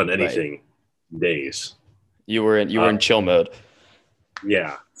done anything in days. You were in chill mode.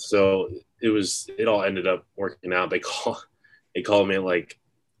 Yeah. So it all ended up working out. They called me at like,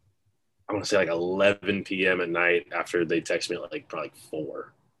 I want to say like 11 p.m. at night after they text me at like probably like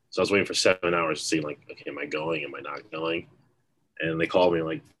 4. So I was waiting for 7 hours to see like, okay, am I going? Am I not going? And they called me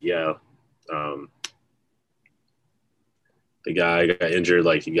like, yeah, the guy got injured.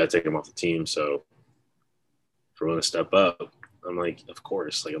 Like you got to take him off the team. So if we're going to step up, I'm like, of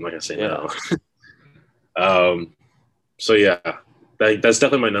course. Like I'm not gonna say no. So yeah, that's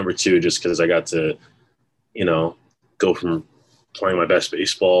definitely my number 2, just because I got to, go from playing my best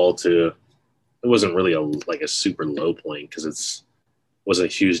baseball to it wasn't really a super low point because it wasn't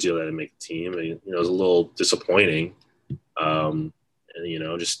a huge deal that I didn't make the team. It was a little disappointing, and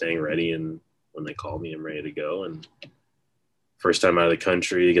just staying ready. And when they called me, I'm ready to go. And first time out of the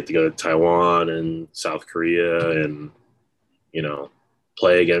country, get to go to Taiwan and South Korea, and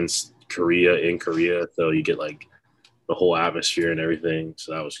play against Korea in Korea. So you get like the whole atmosphere and everything.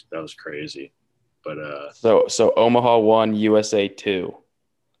 So that was crazy. But so Omaha 1, USA 2.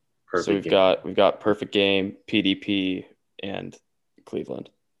 So we've got perfect game, PDP, and Cleveland.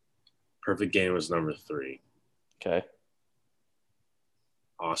 Perfect game was number 3. Okay.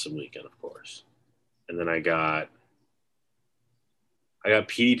 Awesome weekend, of course. And then I got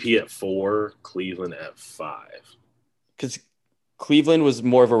PDP at 4, Cleveland at 5. Because Cleveland was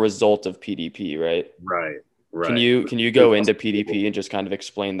more of a result of PDP, right? Right. Can you go into PDP and just kind of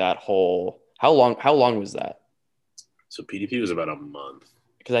explain that whole how long was that? So PDP was about a month.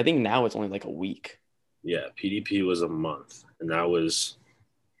 Because I think now it's only like a week. Yeah, PDP was a month, and that was.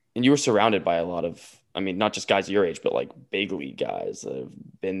 And you were surrounded by a lot of, I mean, not just guys your age, but like big league guys that have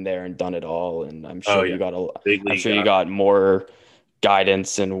been there and done it all. And I'm sure you got more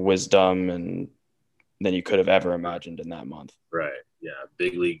guidance and wisdom and than you could have ever imagined in that month. Right. yeah,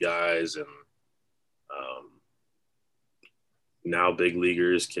 big league guys and um, now big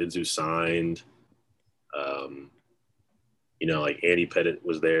leaguers, kids who signed. Um, like Andy Pettit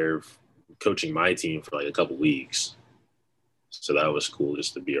was there coaching my team for like a couple weeks, so that was cool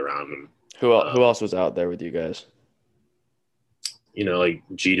just to be around him. Who else was out there with you guys? Like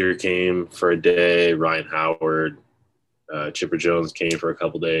Jeter came for a day, Ryan Howard, Chipper Jones came for a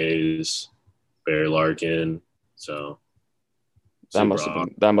couple days, Barry Larkin. So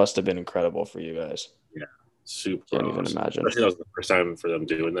That must have been incredible for you guys. Yeah, super. Can't even awesome. imagine. Especially that was the first time for them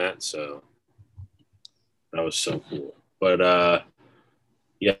doing that, so that was so cool. But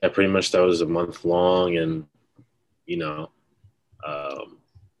yeah, pretty much that was a month long, and you know, um,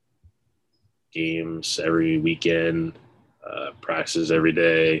 games every weekend, practices every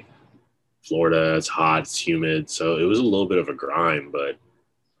day. Florida, it's hot, it's humid, so it was a little bit of a grind. But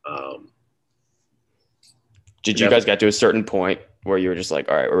did you guys get to a certain point where you were just like,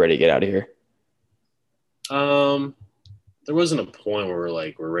 all right, we're ready to get out of here? There wasn't a point where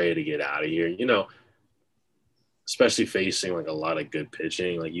we're ready to get out of here. Especially facing like a lot of good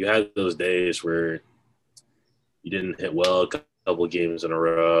pitching. Like you had those days where you didn't hit well a couple games in a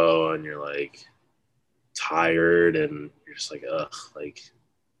row, and you're like tired, and you're just like, ugh, like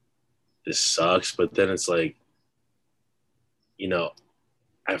this sucks. But then it's like,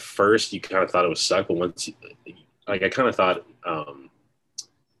 at first you kind of thought it would suck, but I kind of thought,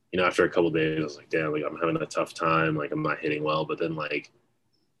 after a couple of days, I was like, damn, like I'm having a tough time, like I'm not hitting well. But then like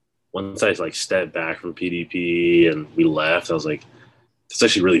once I like stepped back from PDP and we left, I was like, it's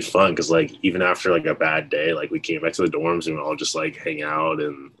actually really fun because like even after like a bad day, like we came back to the dorms and we all just like hang out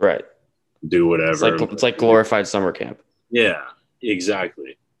and do whatever. It's like glorified summer camp. Yeah,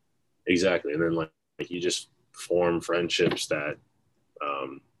 exactly. And then like you just form friendships that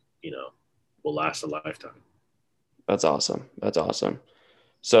will last a lifetime. That's awesome.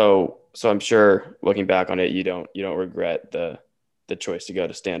 So I'm sure looking back on it, you don't regret the choice to go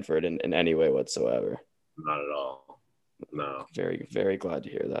to Stanford in any way whatsoever. Not at all. No. Very, very glad to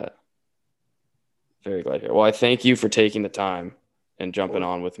hear that. Very glad to hear. Well, I thank you for taking the time and jumping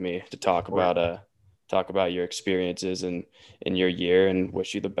on with me to talk about your experiences in your year, and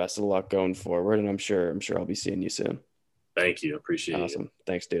wish you the best of luck going forward. And I'm sure I'll be seeing you soon. Thank you. Appreciate it. Awesome.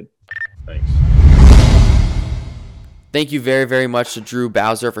 Thanks, dude. Thanks. Thank you very, very much to Drew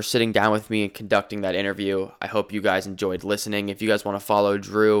Bowser for sitting down with me and conducting that interview. I hope you guys enjoyed listening. If you guys want to follow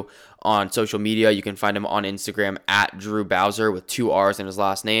Drew on social media, you can find him on Instagram at Drew Bowser with 2 R's in his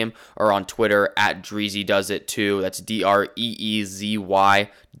last name, or on Twitter at DreezyDoesIt2. That's DREEZY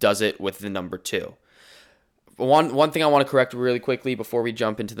does it with the number 2. One thing I want to correct really quickly before we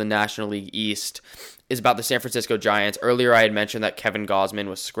jump into the National League East is about the San Francisco Giants. Earlier, I had mentioned that Kevin Gausman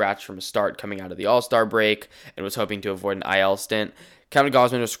was scratched from his start coming out of the All-Star break and was hoping to avoid an IL stint. Kevin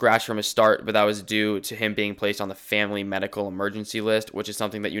Gausman was scratched from his start, but that was due to him being placed on the family medical emergency list, which is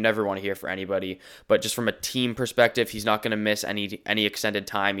something that you never want to hear for anybody. But just from a team perspective, he's not going to miss any extended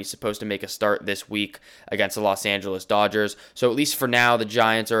time. He's supposed to make a start this week against the Los Angeles Dodgers. So at least for now, the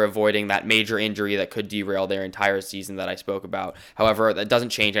Giants are avoiding that major injury that could derail their entire season that I spoke about. However, that doesn't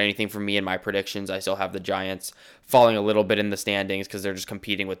change anything for me and my predictions. I still have the Giants falling a little bit in the standings because they're just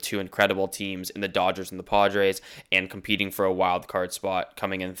competing with 2 incredible teams in the Dodgers and the Padres, and competing for a wild card spot,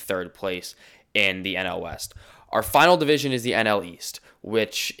 coming in 3rd place in the NL West. Our final division is the NL East,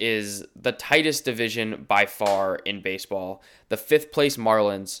 which is the tightest division by far in baseball. The 5th place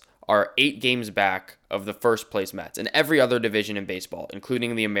Marlins are 8 games back of the 1st place Mets. And every other division in baseball,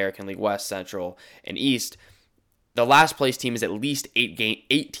 including the American League West, Central, and East, the last place team is at least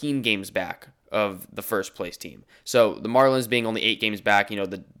 18 games back of the 1st place team. So the Marlins being only 8 games back,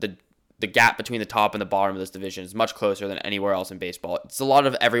 the gap between the top and the bottom of this division is much closer than anywhere else in baseball. It's a lot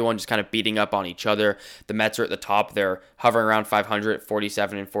of everyone just kind of beating up on each other. The Mets are at the top. They're hovering around 500,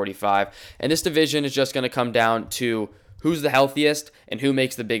 47 and 45. And this division is just going to come down to who's the healthiest and who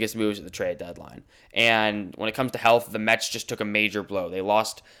makes the biggest moves at the trade deadline. And when it comes to health, the Mets just took a major blow. They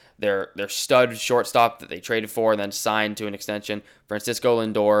lost their stud shortstop that they traded for and then signed to an extension, Francisco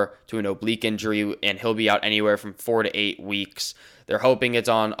Lindor, to an oblique injury, and he'll be out anywhere from 4 to 8 weeks. They're hoping it's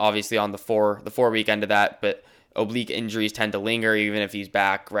obviously on the 4-week end of that, but oblique injuries tend to linger even if he's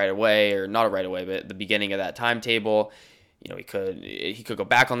back right away, or not right away, but at the beginning of that timetable. He could go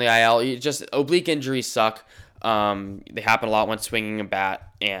back on the IL. Just oblique injuries suck. They happen a lot when swinging a bat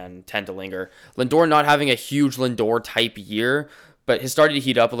and tend to linger. Lindor not having a huge Lindor type year, but has started to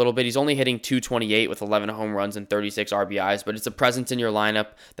heat up a little bit. He's only hitting 228 with 11 home runs and 36 RBIs, but it's a presence in your lineup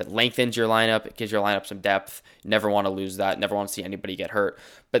that lengthens your lineup. It gives your lineup some depth. Never want to lose that. Never want to see anybody get hurt.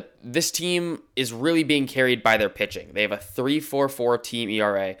 But this team is really being carried by their pitching. They have a 3.44 team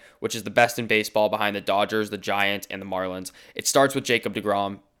ERA, which is the best in baseball behind the Dodgers, the Giants, and the Marlins. It starts with Jacob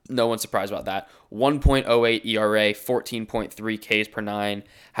deGrom. No one's surprised about that. 1.08 ERA, 14.3 Ks per nine.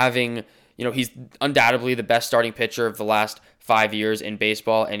 He's undoubtedly the best starting pitcher of the last 5 years in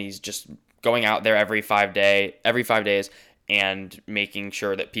baseball, and he's just going out there every 5 days and making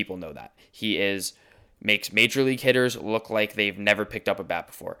sure that people know that. Makes major league hitters look like they've never picked up a bat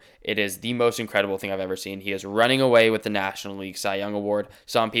before. It is the most incredible thing I've ever seen. He is running away with the National League Cy Young Award.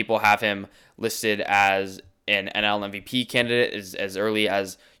 Some people have him listed as an NL MVP candidate as early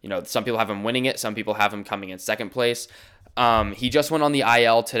as, some people have him winning it. Some people have him coming in second place. He just went on the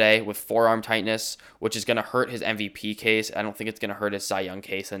IL today with forearm tightness, which is going to hurt his MVP case. I don't think it's going to hurt his Cy Young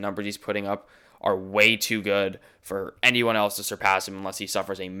case. The numbers he's putting up are way too good for anyone else to surpass him unless he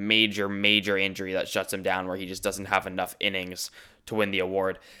suffers a major, major injury that shuts him down where he just doesn't have enough innings to win the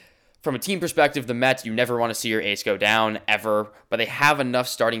award. From a team perspective, the Mets, you never want to see your ace go down, ever, but they have enough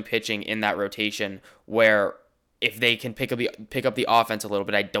starting pitching in that rotation where if they can pick up the offense a little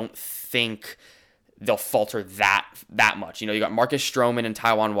bit, I don't think they'll falter that much. You got Marcus Stroman and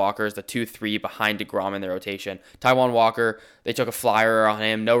Taijuan Walker as the 2-3 behind deGrom in the rotation. Taijuan Walker, they took a flyer on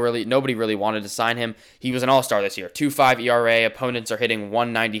him. Nobody really wanted to sign him. He was an all-star this year. 2.5 ERA. Opponents are hitting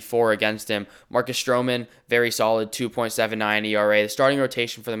 194 against him. Marcus Stroman, very solid, 2.79 ERA. The starting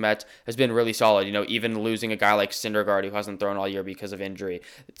rotation for the Mets has been really solid. Even losing a guy like Syndergaard who hasn't thrown all year because of injury.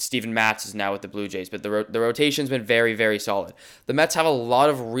 Steven Matz is now with the Blue Jays, but the rotation's been very, very solid. The Mets have a lot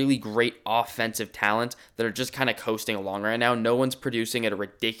of really great offensive talent that are just kind of coasting along right now. No one's producing at a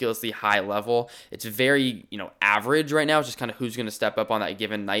ridiculously high level. It's very, average right now. It's just kind of who's going to step up on that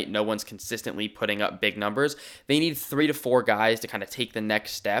given night. No one's consistently putting up big numbers. They need 3 to 4 guys to kind of take the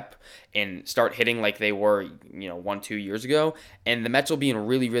next step and start hitting like they were, 1-2 years ago. And the Mets will be in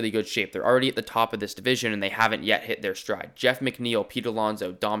really, really good shape. They're already at the top of this division and they haven't yet hit their stride. Jeff McNeil, Pete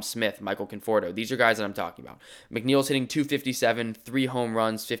Alonso, Dom Smith, Michael Conforto. These are guys that I'm talking about. McNeil's hitting 257, 3 home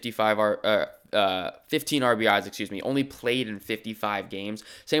runs, 15 RBIs, only played in 55 games.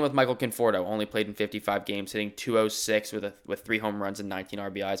 Same with Michael Conforto, only played in 55 games, hitting 206 with 3 home runs and 19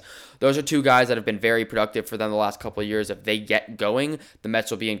 RBIs. Those are 2 guys that have been very productive for them the last couple of years. If they get going, the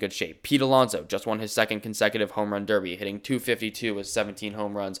Mets will be in good shape. Pete Alonso just won his second consecutive home run derby, hitting 252 with 17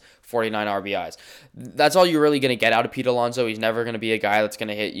 home runs, 49 RBIs. That's all you're really going to get out of Pete Alonso. He's never going to be a guy that's going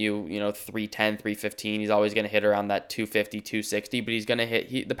to hit you, 310, 315. He's always going to hit around that 250, 260, but he's going to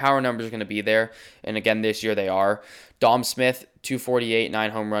hit, the power numbers are going to be there. And again, this year they are. Dom Smith, 248, 9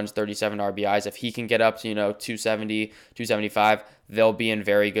 home runs, 37 RBIs. If he can get up to, 270, 275, they'll be in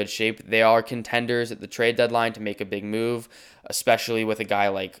very good shape. They are contenders at the trade deadline to make a big move, especially with a guy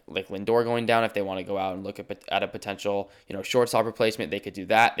like Lindor going down. If they want to go out and look at a potential, shortstop replacement, they could do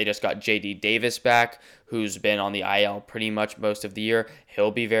that. They just got J.D. Davis back, who's been on the IL pretty much most of the year. He'll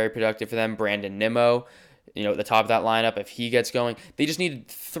be very productive for them. Brandon Nimmo, at the top of that lineup, if he gets going, they just need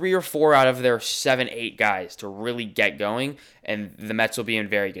 3 or 4 out of their 7-8 guys to really get going, and the Mets will be in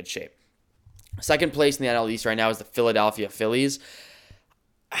very good shape. Second place in the NL East right now is the Philadelphia Phillies.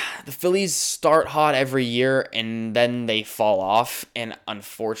 The Phillies start hot every year, and then they fall off, and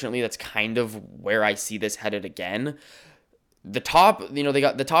unfortunately, that's kind of where I see this headed again. The top, they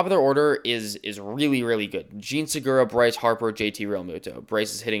got the top of their order is really, really good. Gene Segura, Bryce Harper, JT Realmuto.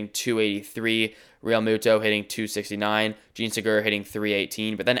 Bryce is hitting 283, Realmuto hitting 269, Gene Segura hitting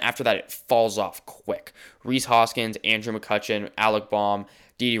 318, but then after that it falls off quick. Rhys Hoskins, Andrew McCutchen, Alec Baum,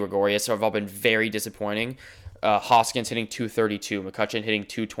 Didi Gregorius have all been very disappointing. Hoskins hitting 232, McCutchen hitting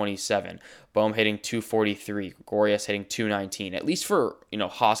 227, Bohm hitting 243, Gregorius hitting 219. At least for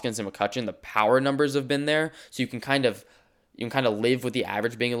Hoskins and McCutchen, the power numbers have been there, so you can kind of live with the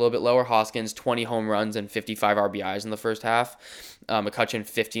average being a little bit lower. Hoskins, 20 home runs and 55 RBIs in the first half. McCutchen,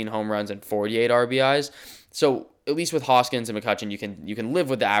 15 home runs and 48 RBIs. So at least with Hoskins and McCutchen, you can live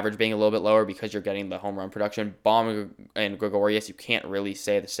with the average being a little bit lower because you're getting the home run production. Baum and Gregorius, you can't really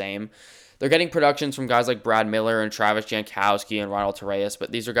say the same. They're getting productions from guys like Brad Miller and Travis Jankowski and Ronald Torreyes,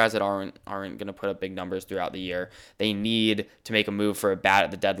 but these are guys that aren't going to put up big numbers throughout the year. They need to make a move for a bat at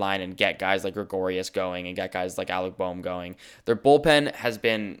the deadline and get guys like Gregorius going and get guys like Alec Bohm going. Their bullpen has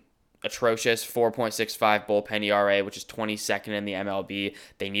been atrocious, 4.65 bullpen ERA, which is 22nd in the MLB.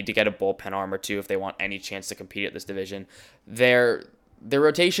 They need to get a bullpen arm or two if they want any chance to compete at this division. Their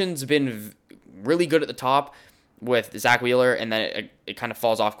rotation's been really good at the top. with Zach Wheeler, and then it kind of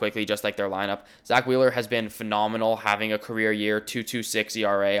falls off quickly, just like their lineup. Zach Wheeler has been phenomenal, having a career year, 2.26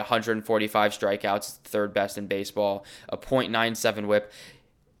 ERA, 145 strikeouts, third best in baseball, a .97 WHIP.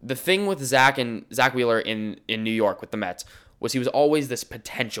 The thing with Zach Wheeler in New York with the Mets was he was always this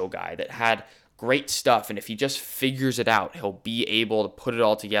potential guy that had great stuff, and if he just figures it out, he'll be able to put it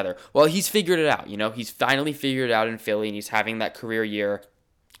all together. Well, he's figured it out. He's finally figured it out in Philly, and he's having that career year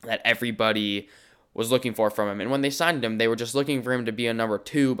that everybody was looking for from him. And when they signed him, they were just looking for him to be a number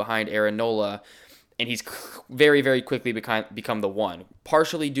 2 behind Aaron Nola, and he's very, very quickly become the one,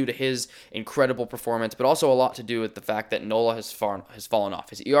 partially due to his incredible performance, but also a lot to do with the fact that Nola has fallen off.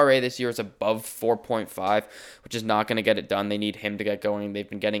 His ERA this year is above 4.5, which is not going to get it done. They need him to get going. They've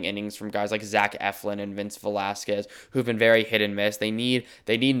been getting innings from guys like Zach Eflin and Vince Velasquez, who've been very hit and miss. They need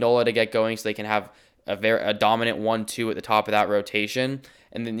Nola to get going so they can have a dominant 1-2 at the top of that rotation.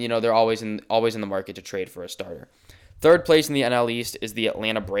 And then, they're always in the market to trade for a starter. Third place in the NL East is the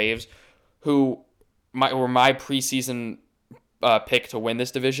Atlanta Braves, who were my preseason pick to win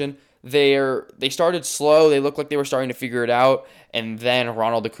this division. They started slow. They looked like they were starting to figure it out. And then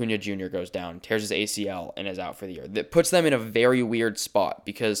Ronald Acuna Jr. goes down, tears his ACL, and is out for the year. That puts them in a very weird spot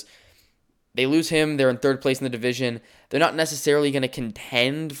because they lose him. They're in third place in the division. They're not necessarily going to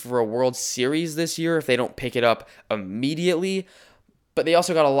contend for a World Series this year if they don't pick it up immediately. But they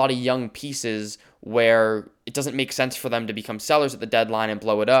also got a lot of young pieces where it doesn't make sense for them to become sellers at the deadline and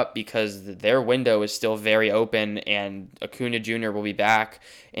blow it up because their window is still very open and Acuna Jr. will be back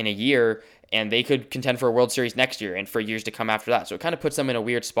in a year and they could contend for a World Series next year and for years to come after that. So it kind of puts them in a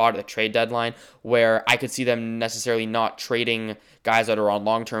weird spot at the trade deadline where I could see them necessarily not trading guys that are on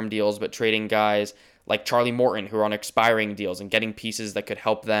long-term deals, but trading guys like Charlie Morton who are on expiring deals and getting pieces that could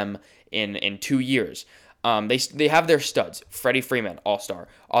help them in 2 years. They have their studs. Freddie Freeman, all-star.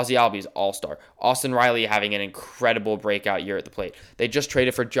 Ozzie Albies, all-star. Austin Riley having an incredible breakout year at the plate. They just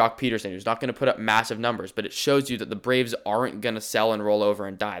traded for Jock Peterson, who's not going to put up massive numbers, but it shows you that the Braves aren't going to sell and roll over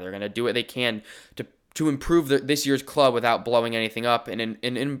and die. They're going to do what they can to improve this year's club without blowing anything up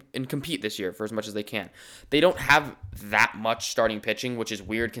and compete this year for as much as they can. They don't have that much starting pitching, which is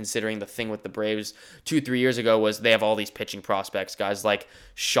weird considering the thing with the Braves 2-3 years ago was they have all these pitching prospects. Guys like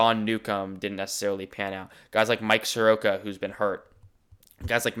Sean Newcomb didn't necessarily pan out. Guys like Mike Soroka, who's been hurt.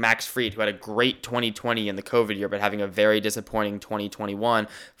 Guys like Max Fried, who had a great 2020 in the COVID year, but having a very disappointing 2021,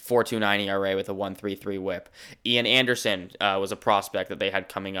 4.29 ERA with a 1.33 WHIP. Ian Anderson was a prospect that they had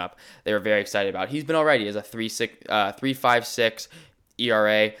coming up. They were very excited about. He's been all right. He has a 3.56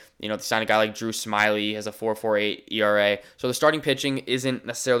 ERA. They signed a guy like Drew Smiley. He has a 4.48 ERA. So the starting pitching isn't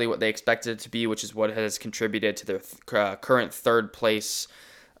necessarily what they expected it to be, which is what has contributed to their current third place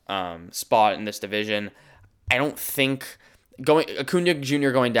spot in this division. I don't think Acuna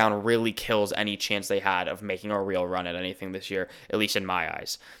Jr. going down really kills any chance they had of making a real run at anything this year, at least in my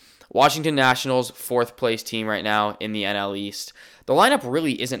eyes. Washington Nationals, fourth place team right now in the NL East. The lineup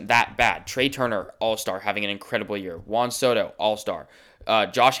really isn't that bad. Trey Turner, all-star, having an incredible year. Juan Soto, all-star.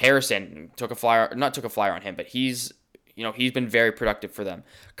 Josh Harrison not took a flyer on him, but he's been very productive for them.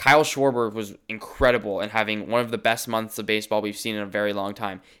 Kyle Schwarber was incredible and having one of the best months of baseball we've seen in a very long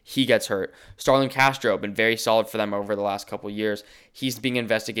time. He gets hurt. Starlin Castro, been very solid for them over the last couple of years. He's being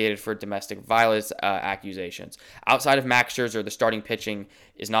investigated for domestic violence accusations. Outside of Max Scherzer, the starting pitching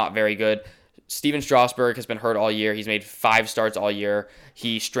is not very good. Steven Strasburg has been hurt all year. He's made 5 starts all year.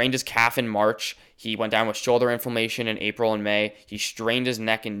 He strained his calf in March. He went down with shoulder inflammation in April and May. He strained his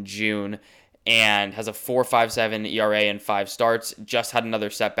neck in June and has a 4.57 ERA in 5 starts, just had another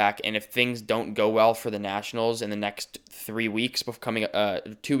setback. And if things don't go well for the Nationals in the next 3 weeks,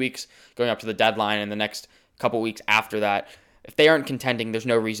 2 weeks going up to the deadline, and the next couple weeks after that, if they aren't contending, there's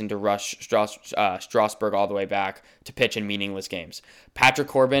no reason to rush Strasburg all the way back to pitch in meaningless games. Patrick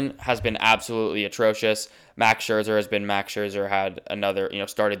Corbin has been absolutely atrocious. Max Scherzer has been Max Scherzer, had another,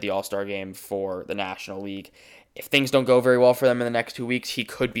 started the All-Star game for the National League. If things don't go very well for them in the next 2 weeks, he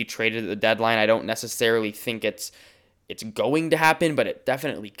could be traded at the deadline. I don't necessarily think it's going to happen, but it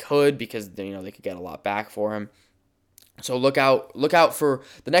definitely could because they could get a lot back for him. So look out for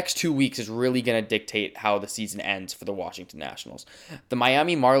the next 2 weeks is really going to dictate how the season ends for the Washington Nationals. The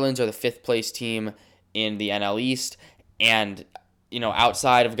Miami Marlins are the 5th place team in the NL East, and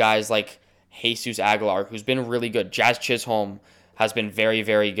outside of guys like Jesus Aguilar, who's been really good, Jazz Chisholm has been very,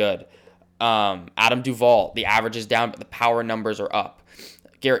 very good. Adam Duvall, the average is down, but the power numbers are up.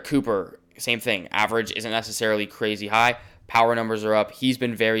 Garrett Cooper, same thing. Average isn't necessarily crazy high. Power numbers are up. He's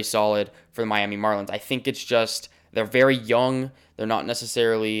been very solid for the Miami Marlins. I think it's just they're very young. They're not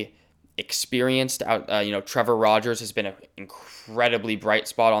necessarily experienced out. Trevor Rogers has been an incredibly bright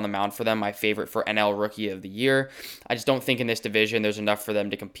spot on the mound for them. My favorite for NL Rookie of the Year. I just don't think in this division there's enough for them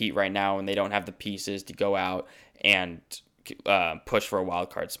to compete right now, and they don't have the pieces to go out and push for a wild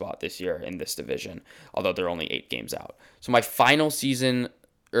card spot this year in this division. Although they're only 8 games out. So my season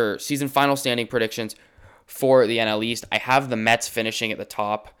final standing predictions for the NL East. I have the Mets finishing at the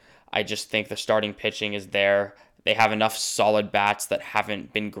top. I just think the starting pitching is there. They have enough solid bats that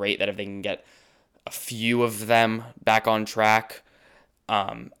haven't been great that if they can get a few of them back on track,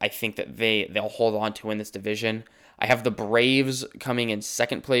 I think that they'll hold on to win this division. I have the Braves coming in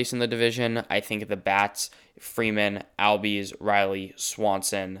second place in the division. I think the bats, Freeman, Albies, Riley,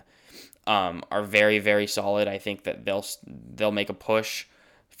 Swanson, are very, very solid. I think that they'll make a push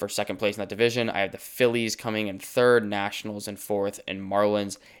for second place in that division. I have the Phillies coming in third, Nationals in fourth, and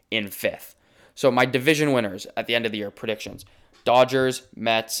Marlins in fifth. So my division winners at the end of the year predictions: Dodgers,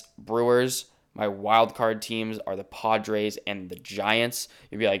 Mets, Brewers. My wild card teams are the Padres and the Giants.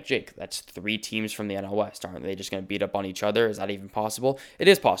 You'd be like, Jake, that's 3 teams from the NL West. Aren't they just going to beat up on each other? Is that even possible? It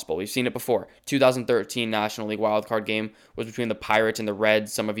is possible. We've seen it before. 2013 National League wild card game was between the Pirates and the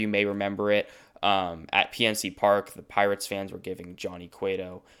Reds. Some of you may remember it. At PNC Park, the Pirates fans were giving Johnny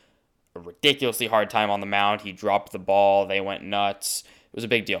Cueto a ridiculously hard time on the mound. He dropped the ball. They went nuts. It was a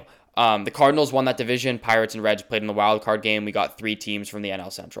big deal. The Cardinals won that division. Pirates and Reds played in the wild card game. We got 3 teams from the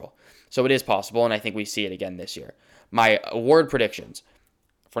NL Central. So it is possible, and I think we see it again this year. My award predictions.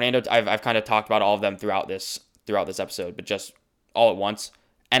 Fernando, I've kind of talked about all of them throughout this episode, but just all at once.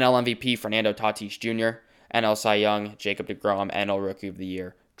 NL MVP, Fernando Tatis Jr., NL Cy Young, Jacob deGrom, NL Rookie of the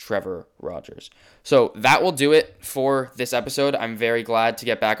Year, Trevor Rogers. So that will do it for this episode. I'm very glad to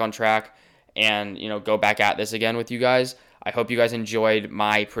get back on track and, go back at this again with you guys. I hope you guys enjoyed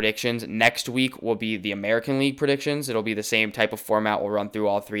my predictions. Next week will be the American League predictions. It'll be the same type of format. We'll run through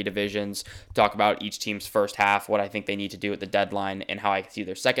all 3 divisions, talk about each team's first half, what I think they need to do at the deadline, and how I see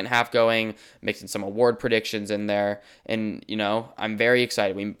their second half going, mixing some award predictions in there. And, I'm very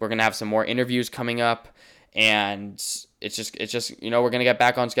excited. We're going to have some more interviews coming up, and it's just we're going to get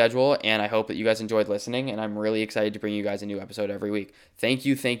back on schedule, and I hope that you guys enjoyed listening, and I'm really excited to bring you guys a new episode every week. Thank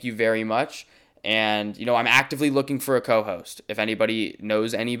you very much. And, I'm actively looking for a co-host. If anybody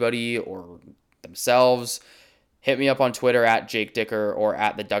knows anybody or themselves, hit me up on Twitter at Jake Dicker or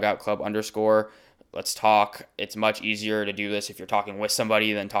at the Dugout Club _. Let's talk. It's much easier to do this if you're talking with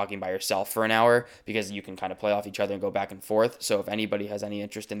somebody than talking by yourself for an hour, because you can kind of play off each other and go back and forth. So if anybody has any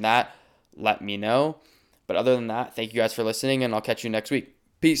interest in that, let me know. But other than that, thank you guys for listening, and I'll catch you next week.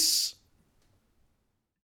 Peace.